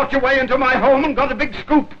 You bought your way into my home and got a big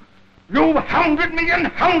scoop. You hounded me and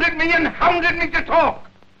hounded me and hounded me to talk.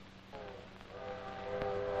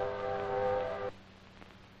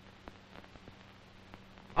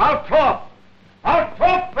 I'll talk. I'll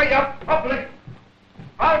talk for your public.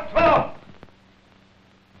 I'll talk.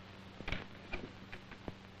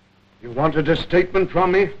 You wanted a statement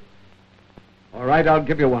from me? All right, I'll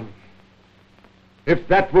give you one. If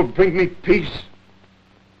that will bring me peace,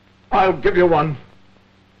 I'll give you one.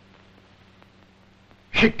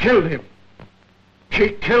 She killed him. She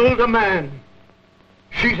killed a man.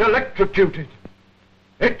 She's electrocuted.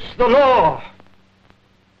 It's the law.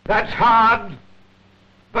 That's hard,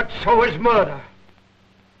 but so is murder.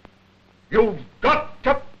 You've got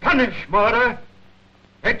to punish murder.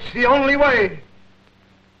 It's the only way.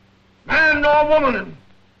 Man or woman,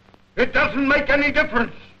 it doesn't make any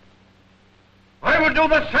difference. I would do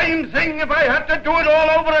the same thing if I had to do it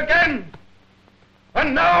all over again.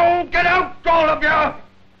 And now, get out, all of you!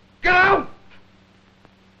 Get out!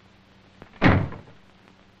 I'm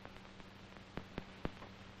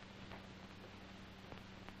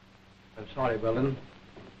sorry, Weldon.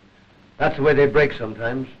 That's the way they break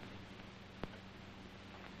sometimes.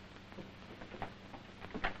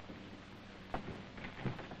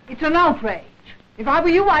 It's an outrage. If I were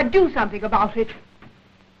you, I'd do something about it.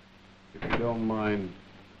 If you don't mind,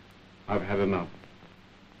 I've had enough.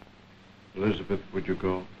 Elizabeth, would you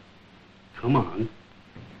go? Come on.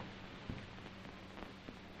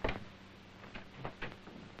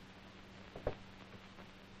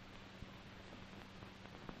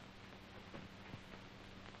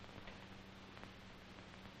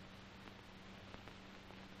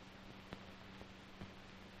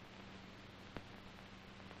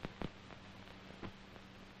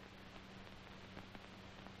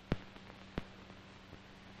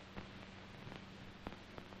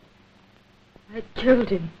 I killed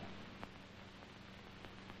him.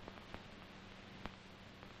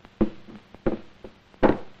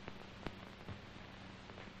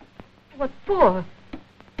 What for?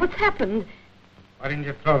 What's happened? Why didn't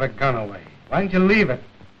you throw the gun away? Why didn't you leave it?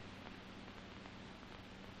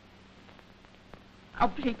 I'll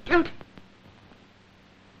plead guilty.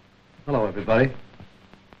 Hello, everybody.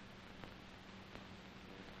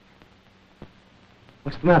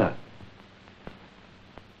 What's the matter?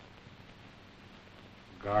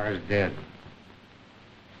 Gar's dead.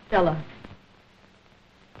 Stella.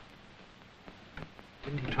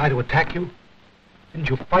 Didn't he try to attack you? Didn't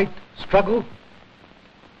you fight, struggle?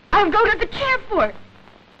 I'll go to the camp for it.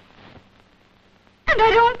 And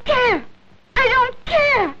I don't care. I don't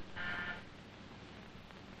care.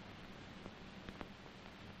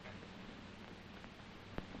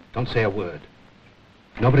 Don't say a word.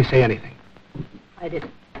 Nobody say anything. I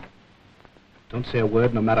didn't. Don't say a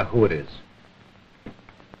word, no matter who it is.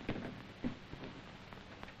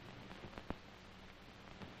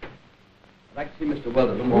 I'd like to see Mr.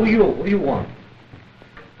 Weldon. Who do you want?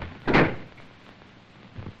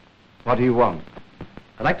 What do you want?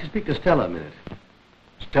 I'd like to speak to Stella a minute.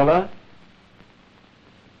 Stella?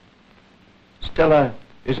 Stella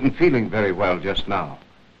isn't feeling very well just now.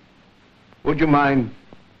 Would you mind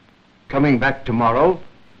coming back tomorrow?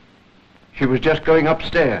 She was just going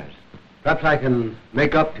upstairs. Perhaps I can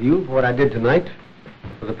make up to you for what I did tonight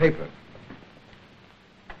for the paper.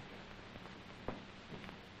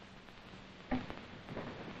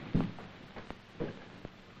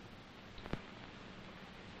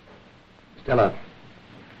 Stella,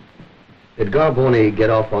 did Garboni get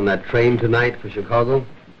off on that train tonight for Chicago?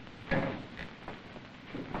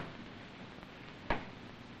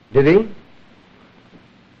 Did he?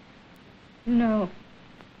 No.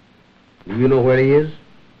 Do you know where he is?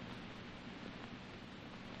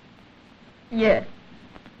 Yes.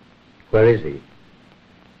 Where is he?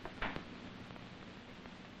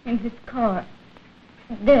 In his car.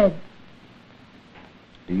 Dead.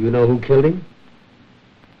 Do you know who killed him?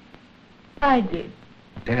 I did.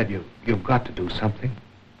 Dad, you've got to do something.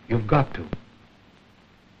 You've got to.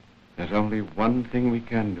 There's only one thing we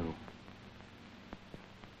can do.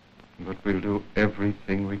 But we'll do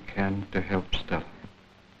everything we can to help Stella.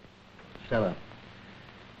 Stella,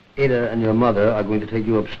 Ada and your mother are going to take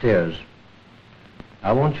you upstairs.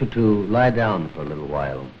 I want you to lie down for a little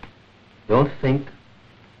while. Don't think.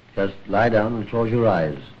 Just lie down and close your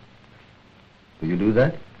eyes. Will you do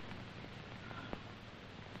that?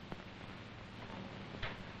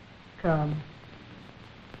 Come.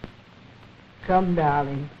 Come,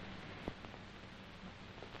 darling.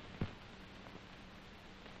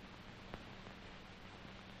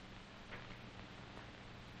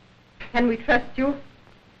 Can we trust you?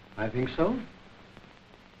 I think so.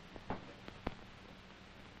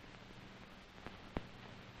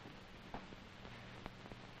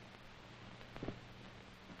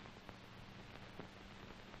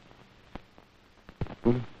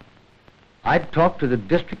 I'd talk to the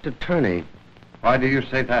district attorney. Why do you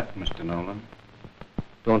say that, Mr. Nolan?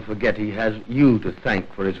 Don't forget he has you to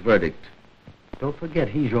thank for his verdict. Don't forget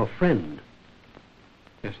he's your friend.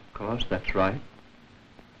 Yes, of course, that's right.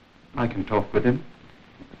 I can talk with him.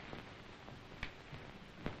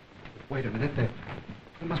 Wait a minute. There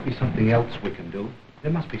must be something else we can do.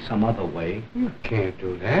 There must be some other way. You can't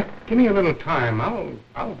do that. Give me a little time.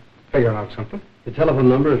 I'll figure out something. The telephone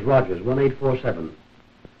number is Rogers, 1847.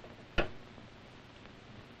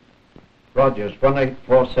 Rogers,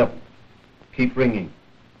 1847. Keep ringing.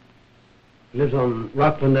 He lives on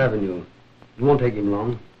Rockland Avenue. It won't take him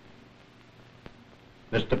long.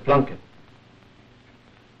 Mr. Plunkett.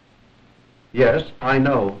 Yes, I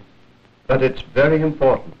know, but it's very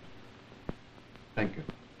important. Thank you.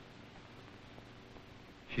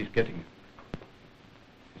 She's getting it.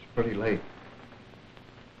 It's pretty late.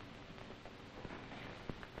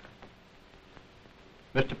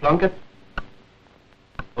 Mr. Plunkett?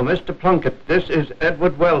 Oh, Mr. Plunkett, this is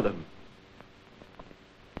Edward Weldon.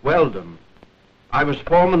 Weldon. I was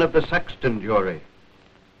foreman of the Sexton jury.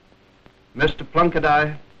 Mr. Plunkett,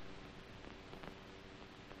 Tell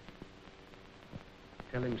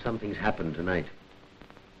him something's happened tonight.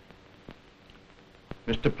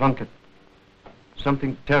 Mr. Plunkett,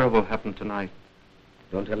 something terrible happened tonight.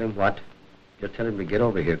 Don't tell him what. Just tell him to get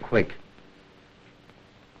over here quick.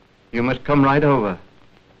 You must come right over.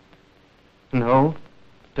 No,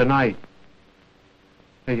 tonight.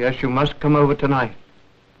 Yes, you must come over tonight.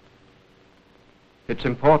 It's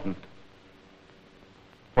important.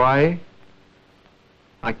 Why?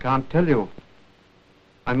 I can't tell you.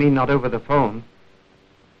 I mean, not over the phone.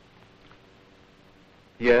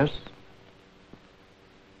 Yes.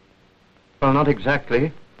 Well, not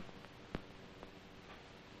exactly.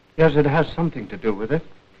 Yes, it has something to do with it.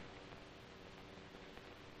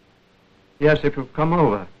 Yes, if you'll come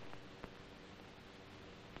over.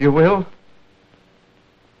 You will?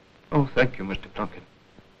 Oh, thank you, Mr. Plunkett.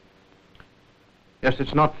 Yes,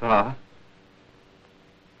 it's not far.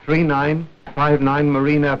 3959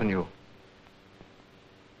 Marine Avenue.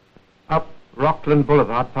 Up Rockland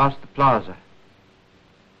Boulevard past the plaza.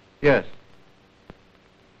 Yes.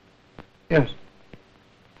 Yes.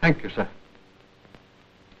 Thank you, sir.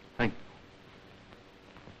 Thank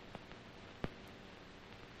you.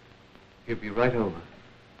 He'll be right over.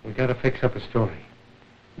 We gotta fix up a story.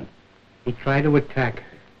 He tried to attack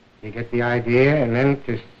her. You get the idea, and then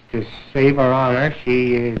to save her honor,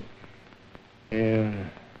 she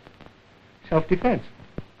self-defense.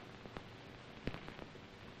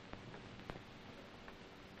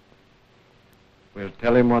 We'll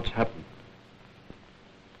tell him what's happened.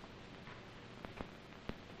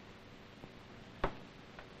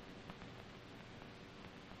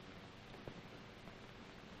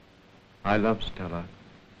 I love Stella.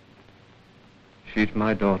 She's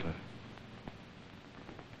my daughter.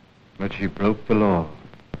 But she broke the law.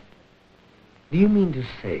 Do you mean to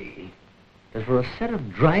say that for a set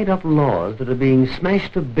of dried-up laws that are being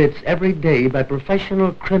smashed to bits every day by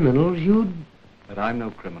professional criminals, you'd... But I'm no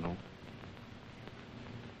criminal.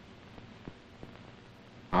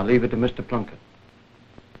 I'll leave it to Mr. Plunkett.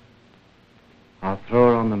 I'll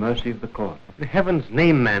throw her on the mercy of the court. In heaven's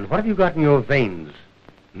name, man, what have you got in your veins?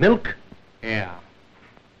 Milk? Yeah.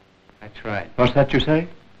 That's right. What's that you say?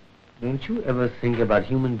 Don't you ever think about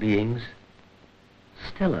human beings?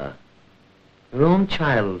 Stella, your own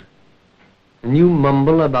child. And you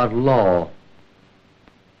mumble about law.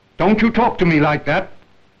 Don't you talk to me like that.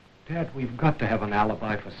 Dad, we've got to have an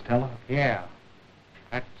alibi for Stella. Yeah.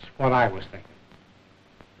 That's what I was thinking.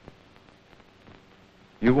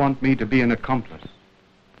 You want me to be an accomplice.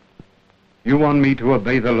 You want me to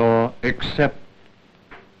obey the law except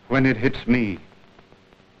when it hits me,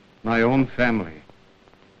 my own family,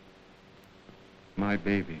 my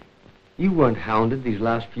baby. You weren't hounded these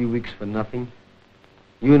last few weeks for nothing.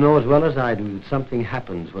 You know as well as I do that something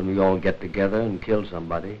happens when we all get together and kill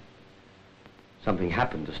somebody. Something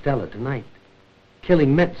happened to Stella tonight.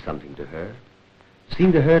 Killing meant something to her.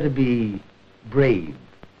 Seemed to her to be brave,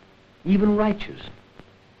 even righteous.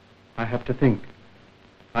 I have to think.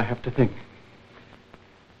 I have to think.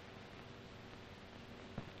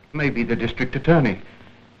 Maybe the district attorney.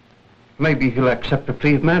 Maybe he'll accept a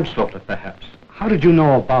plea of manslaughter, perhaps. How did you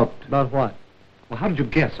know about... About what? Well, how did you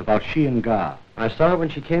guess about she and Gar? I saw her when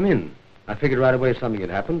she came in. I figured right away something had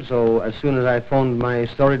happened, so as soon as I phoned my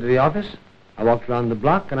story to the office, I walked around the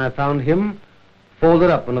block and I found him folded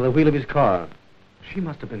up under the wheel of his car. She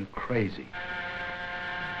must have been crazy.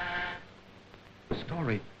 The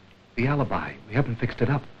story, the alibi, we haven't fixed it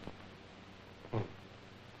up. Oh.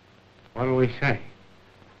 What do we say?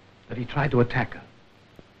 That he tried to attack her.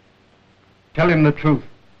 Tell him the truth.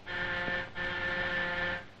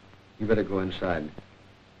 You better go inside.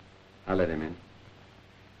 I'll let him in.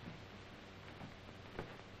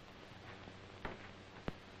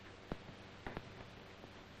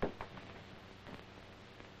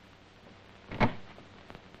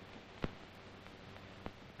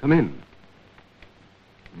 Come in.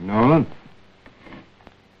 Nolan?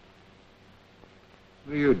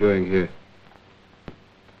 What are you doing here?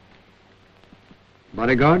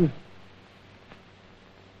 Bodyguard?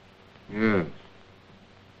 Yes.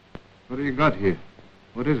 What do you got here?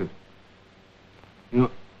 What is it? You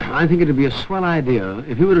know, I think it'd be a swell idea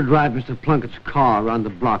if you were to drive Mr. Plunkett's car around the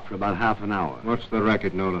block for about half an hour. What's the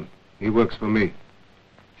racket, Nolan? He works for me.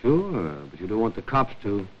 Sure, but you don't want the cops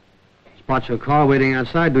to spot your car waiting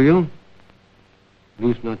outside, do you? At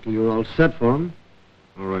least not till you're all set for them.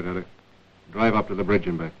 All right, Alec. Drive up to the bridge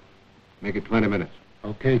and back. Make it 20 minutes.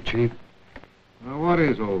 Okay, Chief. Now, what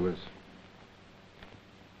is all this?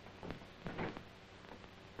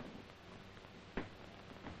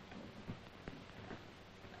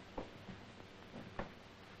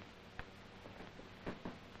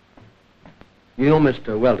 You know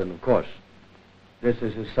Mr. Weldon, of course. This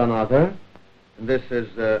is his son, Arthur. And this is,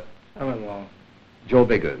 Son-in-law. Joe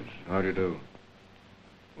Biggers. How do you do?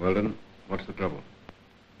 Weldon, what's the trouble?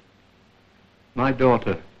 My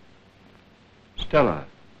daughter, Stella.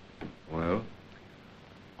 Well?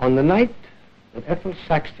 On the night that Ethel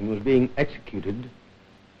Saxton was being executed,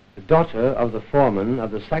 the daughter of the foreman of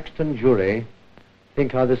the Saxton jury,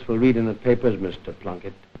 think how this will read in the papers, Mr.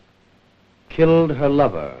 Plunkett, killed her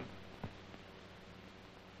lover.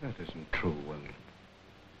 That isn't true, Weldon.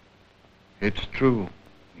 It's true.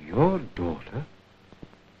 Your daughter?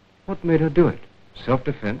 What made her do it?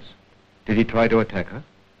 Self-defense? Did he try to attack her?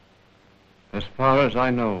 As far as I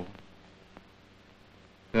know,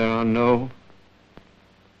 there are no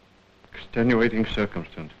extenuating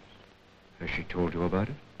circumstances. Has she told you about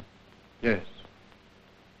it? Yes.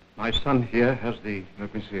 My son here has the...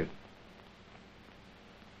 Let me see it.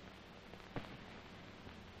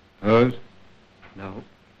 Hers? No.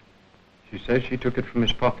 She says she took it from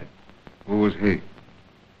his pocket. Who was he?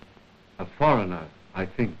 A foreigner, I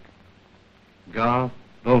think.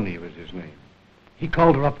 Loney was his name. He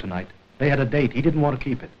called her up tonight. They had a date. He didn't want to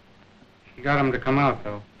keep it. She got him to come out,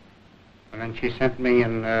 though. And then she sent me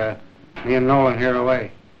and Nolan here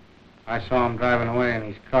away. I saw him driving away in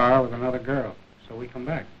his car with another girl. So we come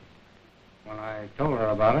back. When I told her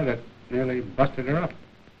about it, it nearly busted her up.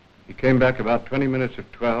 He came back about 20 minutes of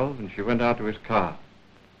 12, and she went out to his car.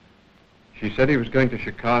 She said he was going to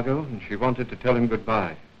Chicago, and she wanted to tell him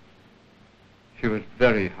goodbye. She was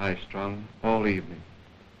very high-strung all evening.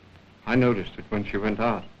 I noticed it when she went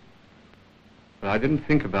out. But I didn't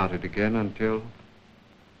think about it again until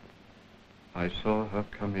I saw her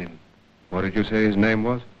come in. What did you say his name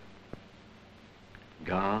was?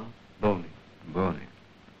 Boney. Boney.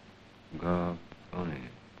 Boney.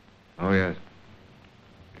 Oh, yes.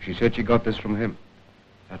 She said she got this from him.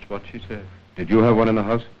 That's what she said. Did you have one in the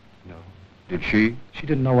house? No. Did she? She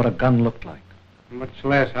didn't know what a gun looked like. Much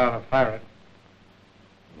less how to fire it.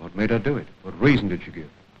 What made her do it? What reason did she give?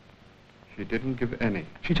 She didn't give any.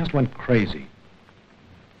 She just went crazy.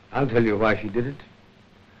 I'll tell you why she did it.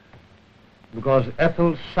 Because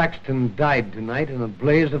Ethel Saxton died tonight in a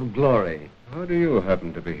blaze of glory. How do you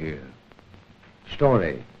happen to be here?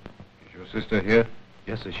 Story. Is your sister here?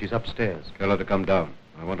 Yes, sir. She's upstairs. Tell her to come down.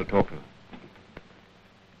 I want to talk to her.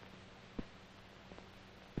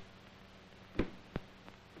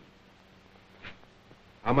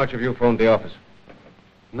 How much have you phoned the office?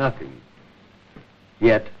 Nothing.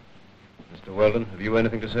 Yet. Mr. Weldon, have you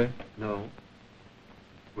anything to say? No.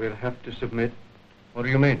 We'll have to submit. What do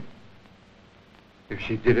you mean? If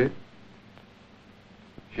she did it,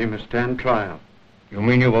 she must stand trial. You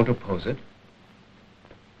mean you won't oppose it?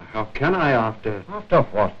 How can I after... After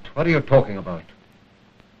what? What are you talking about?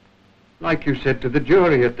 Like you said to the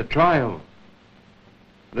jury at the trial.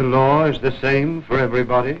 The law is the same for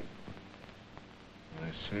everybody.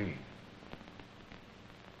 I see.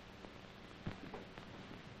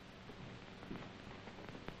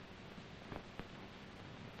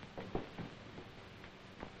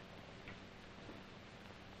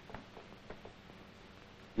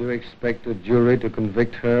 You expect a jury to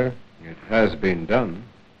convict her? It has been done.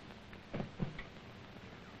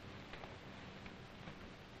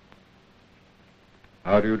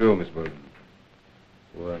 How do you do, Miss Weldon?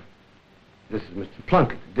 Well, this is Mr.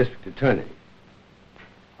 Plunkett, the district attorney.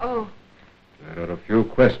 Oh, There are a few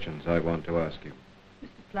questions I want to ask you. Mr.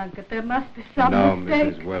 Plunkett, there must be some Now,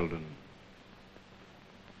 mistake. Mrs. Weldon.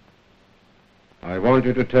 I want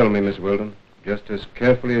you to tell me, Miss Weldon, just as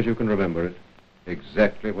carefully as you can remember it,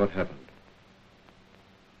 exactly what happened.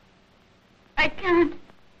 I can't.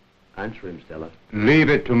 Answer him, Stella. Leave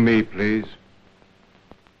it to me, please.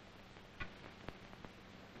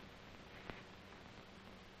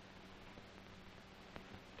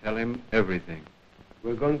 Tell him everything.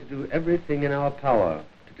 We're going to do everything in our power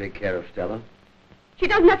to take care of Stella. She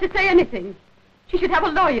doesn't have to say anything. She should have a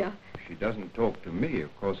lawyer. If she doesn't talk to me,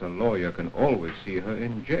 of course a lawyer can always see her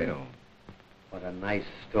in jail. What a nice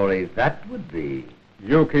story that would be.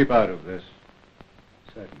 You keep out of this.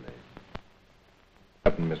 Certainly.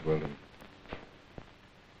 What happened, Miss Weldon?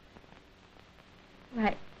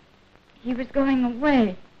 Why, he was going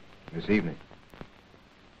away. This evening?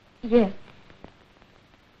 Yes.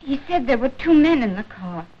 He said there were 2 men in the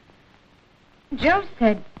car. Joe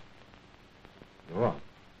said Go on.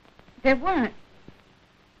 there weren't.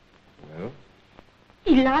 Well?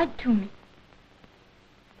 He lied to me.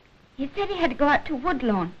 He said he had to go out to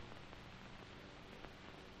Woodlawn.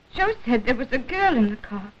 Joe said there was a girl in the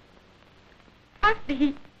car. After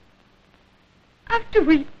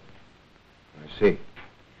we... I see.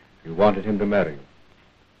 You wanted him to marry you.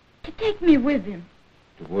 To take me with him.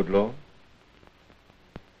 To Woodlawn?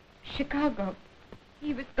 Chicago.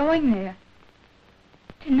 He was going there.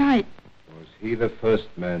 Tonight. Was he the first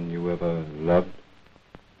man you ever loved?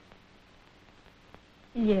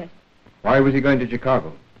 Yes. Why was he going to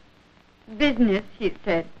Chicago? Business, he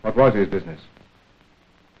said. What was his business?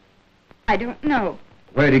 I don't know.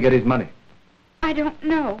 Where did he get his money? I don't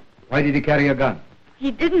know. Why did he carry a gun?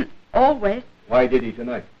 He didn't always. Why did he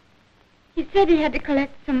tonight? He said he had to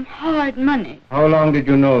collect some hard money. How long did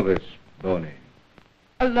you know this, Bonnie?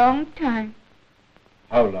 A long time.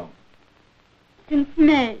 How long? Since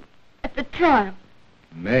May, at the trial.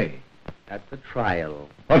 May. At the trial.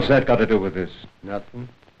 What's that got to do with this? Nothing.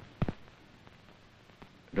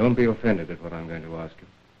 Don't be offended at what I'm going to ask you.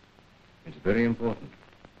 It's very important.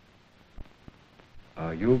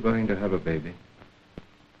 Are you going to have a baby?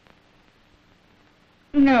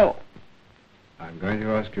 No. I'm going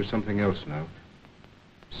to ask you something else now.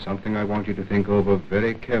 Something I want you to think over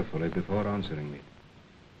very carefully before answering me.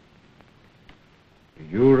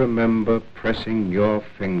 Do you remember pressing your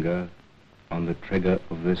finger on the trigger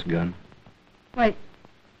of this gun? Wait.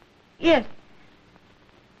 Yes.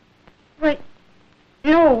 Wait.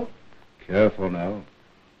 No. Careful now.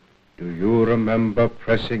 Do you remember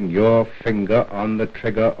pressing your finger on the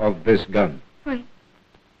trigger of this gun? Wait.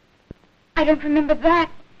 I don't remember that.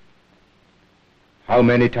 How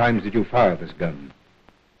many times did you fire this gun?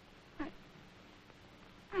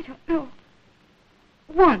 I don't know.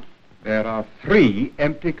 Once. There are 3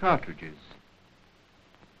 empty cartridges.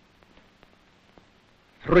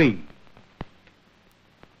 3.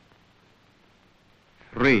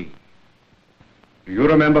 3. Do you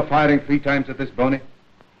remember firing 3 times at this, Bonnie?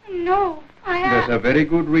 No, There's a very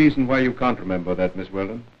good reason why you can't remember that, Miss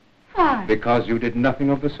Weldon. Why? Because you did nothing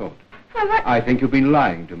of the sort. Well, what? I think you've been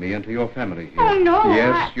lying to me and to your family here. Oh, no.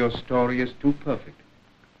 Yes, your story is too perfect.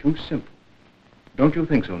 Too simple. Don't you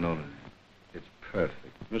think so, Nolan? It's perfect.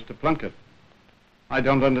 Mr. Plunkett, I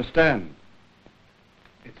don't understand.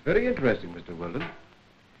 It's very interesting, Mr. Weldon.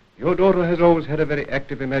 Your daughter has always had a very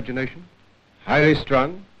active imagination. Highly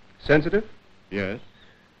strung. Sensitive. Yes.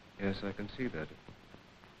 Yes, I can see that.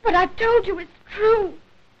 But I've told you it's true.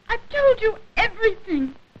 I've told you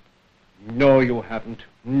everything. No, you haven't.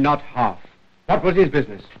 Not half. What was his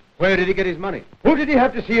business? Where did he get his money? Who did he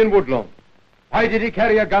have to see in Woodlawn? Why did he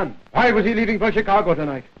carry a gun? Why was he leaving for Chicago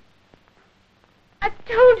tonight? I've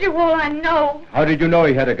told you all I know. How did you know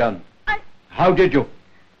he had a gun? How did you?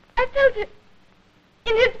 I felt it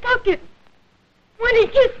in his pocket when he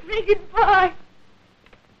kissed me goodbye.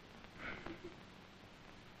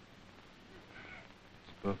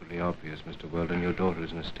 It's perfectly obvious, Mr. Weldon, your daughter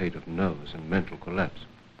is in a state of nervous and mental collapse.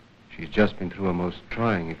 She's just been through a most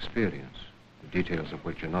trying experience, the details of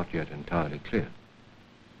which are not yet entirely clear.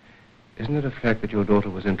 Isn't it a fact that your daughter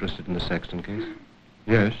was interested in the Saxton case?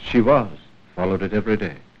 Yes, she was. Followed it every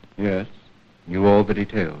day? Yes. Knew all the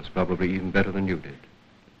details, probably even better than you did.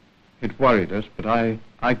 It worried us, but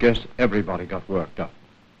I guess everybody got worked up.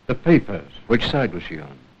 The papers. Which side was she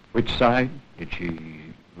on? Which side?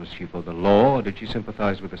 Was she for the law, or did she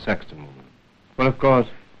sympathize with the Saxton woman? Well, of course,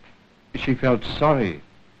 she felt sorry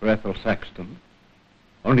for Ethel Saxton.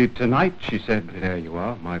 Only tonight, she said... There you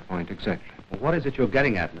are, my point exactly. Well, what is it you're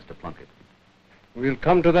getting at, Mr. Plunkett? We'll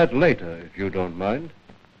come to that later, if you don't mind.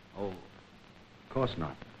 Oh, of course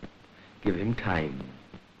not. Give him time.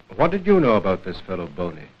 What did you know about this fellow,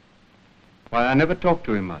 Boney? Why, I never talked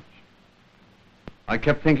to him much. I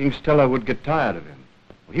kept thinking Stella would get tired of him.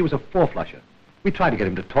 Well, he was a four-flusher. We tried to get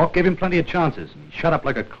him to talk, gave him plenty of chances, and he shut up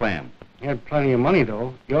like a clam. He had plenty of money,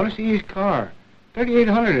 though. You ought to see his car.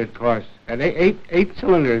 $3,800 it cost. Had eight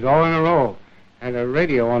cylinders all in a row. Had a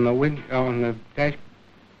radio on the dash.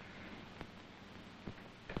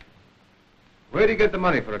 Where'd he get the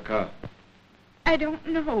money for a car? I don't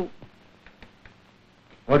know.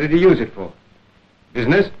 What did he use it for?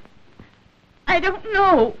 Business? I don't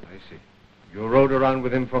know. I see. You rode around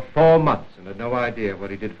with him for 4 months and had no idea what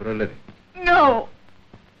he did for a living. No.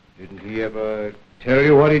 Didn't he ever tell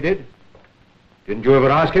you what he did? Didn't you ever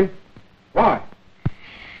ask him? Why?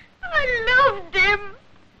 I loved him.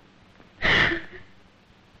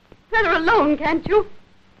 Let her alone, can't you?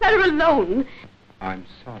 Let her alone. I'm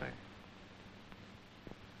sorry.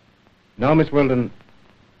 Now, Miss Weldon,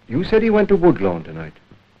 you said he went to Woodlawn tonight.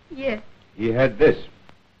 Yes. He had this.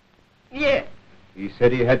 Yes. He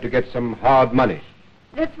said he had to get some hard money.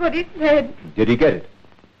 That's what he said. Did he get it?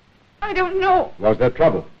 I don't know. Was there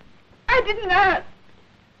trouble? I didn't ask.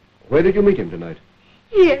 Where did you meet him tonight?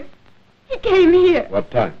 Here. He came here.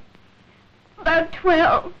 What time? About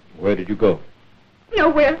 12. Where did you go?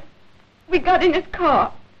 Nowhere. We got in his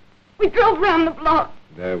car. We drove round the block.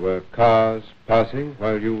 There were cars passing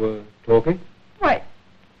while you were talking? Why?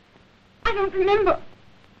 I don't remember.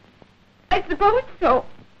 I suppose so.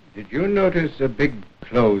 Did you notice a big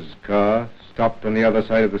closed car stopped on the other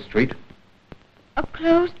side of the street? A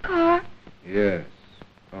closed car? Yes,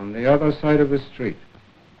 on the other side of the street.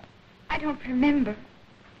 I don't remember.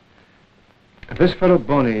 This fellow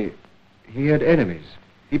Bonnie, he had enemies.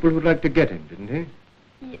 People who'd like to get him, didn't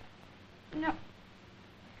he? No.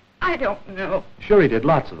 I don't know. Sure he did,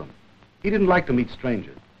 lots of them. He didn't like to meet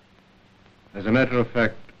strangers. As a matter of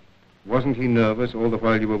fact, wasn't he nervous all the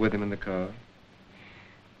while you were with him in the car?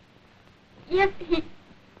 Yes,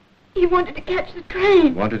 he wanted to catch the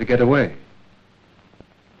train. Wanted to get away?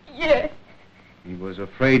 Yes. He was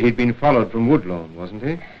afraid he'd been followed from Woodlawn, wasn't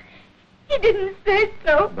he? He didn't say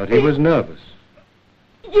so. But he was nervous.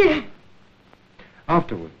 Yes.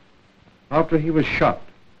 Afterward, after he was shot,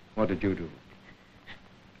 what did you do?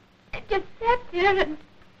 I just sat there and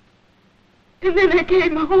then I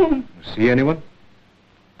came home. See anyone?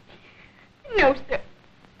 No, sir.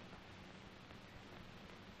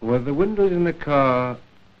 Were the windows in the car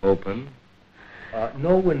open?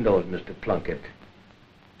 No windows, Mr. Plunkett.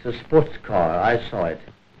 It's a sports car. I saw it.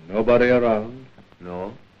 Nobody around?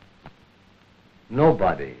 No.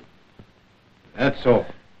 Nobody. That's all.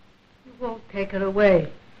 You won't take her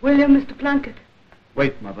away, will you, Mr. Plunkett?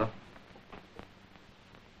 Wait, Mother.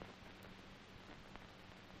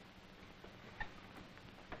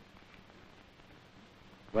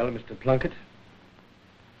 Well, Mr. Plunkett,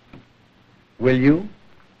 will you?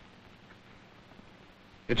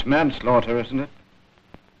 It's manslaughter, isn't it?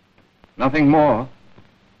 Nothing more.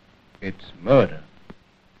 It's murder.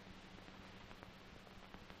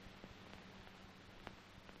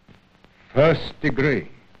 First degree.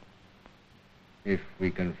 If we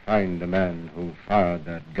can find the man who fired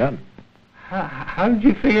that gun. How did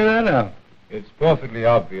you figure that out? It's perfectly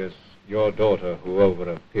obvious your daughter, who over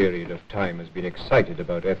a period of time has been excited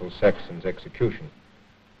about Ethel Saxton's execution,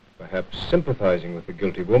 perhaps sympathizing with the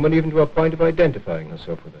guilty woman even to a point of identifying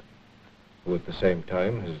herself with her, who at the same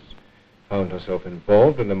time has found herself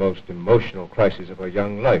involved in the most emotional crisis of her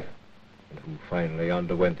young life, and who finally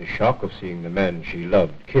underwent the shock of seeing the man she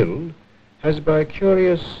loved killed, has by a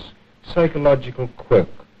curious psychological quirk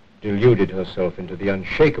deluded herself into the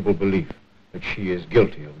unshakable belief that she is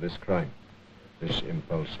guilty of this crime. This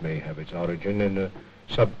impulse may have its origin in a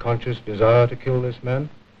subconscious desire to kill this man,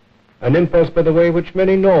 an impulse, by the way, which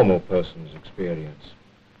many normal persons experience.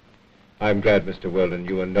 I'm glad, Mr. Weldon,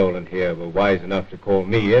 you and Nolan here were wise enough to call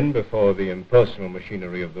me in before the impersonal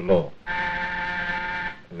machinery of the law.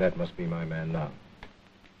 That must be my man now.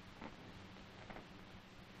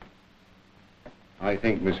 I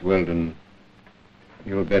think, Miss Weldon,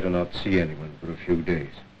 you'll better not see anyone for a few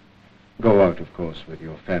days. Go out, of course, with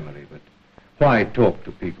your family, but why talk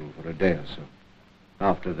to people for a day or so?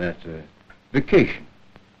 After that, vacation.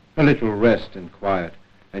 A little rest and quiet,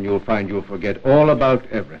 and you'll find you'll forget all about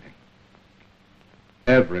everything.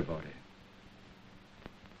 Everybody.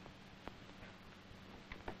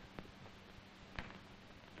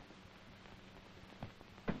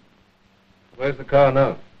 Where's the car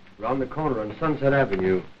now? Round the corner on Sunset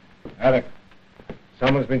Avenue. Alec,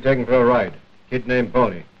 someone's been taken for a ride. Kid named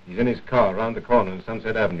Bonnie. He's in his car around the corner on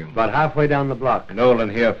Sunset Avenue. About halfway down the block. Nolan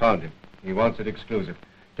here found him. He wants it exclusive.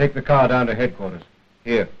 Take the car down to headquarters.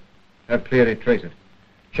 Here. Have Cleary trace it.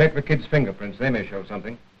 Check the kid's fingerprints. They may show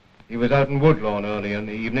something. He was out in Woodlawn early in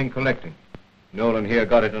the evening collecting. Nolan here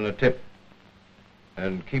got it on a tip.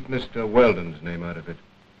 And keep Mr. Weldon's name out of it.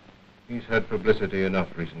 He's had publicity enough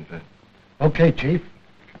recently. Okay, Chief.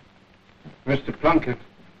 Mr. Plunkett,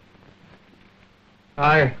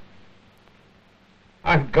 I've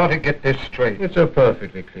got to get this straight. It's a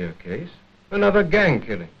perfectly clear case. Another gang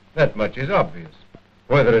killing. That much is obvious.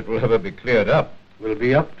 Whether it will ever be cleared up Will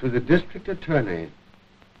be up to the district attorney.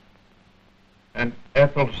 And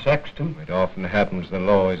Ethel Saxton? It often happens the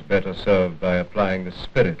law is better served by applying the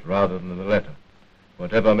spirit rather than the letter.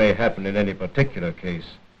 Whatever may happen in any particular case,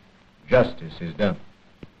 justice is done.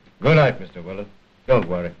 Good night, Mr. Willard. Don't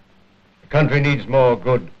worry. The country needs more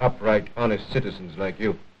good, upright, honest citizens like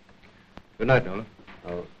you. Good night, Nolan.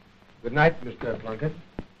 Oh, good night, Mr. Plunkett.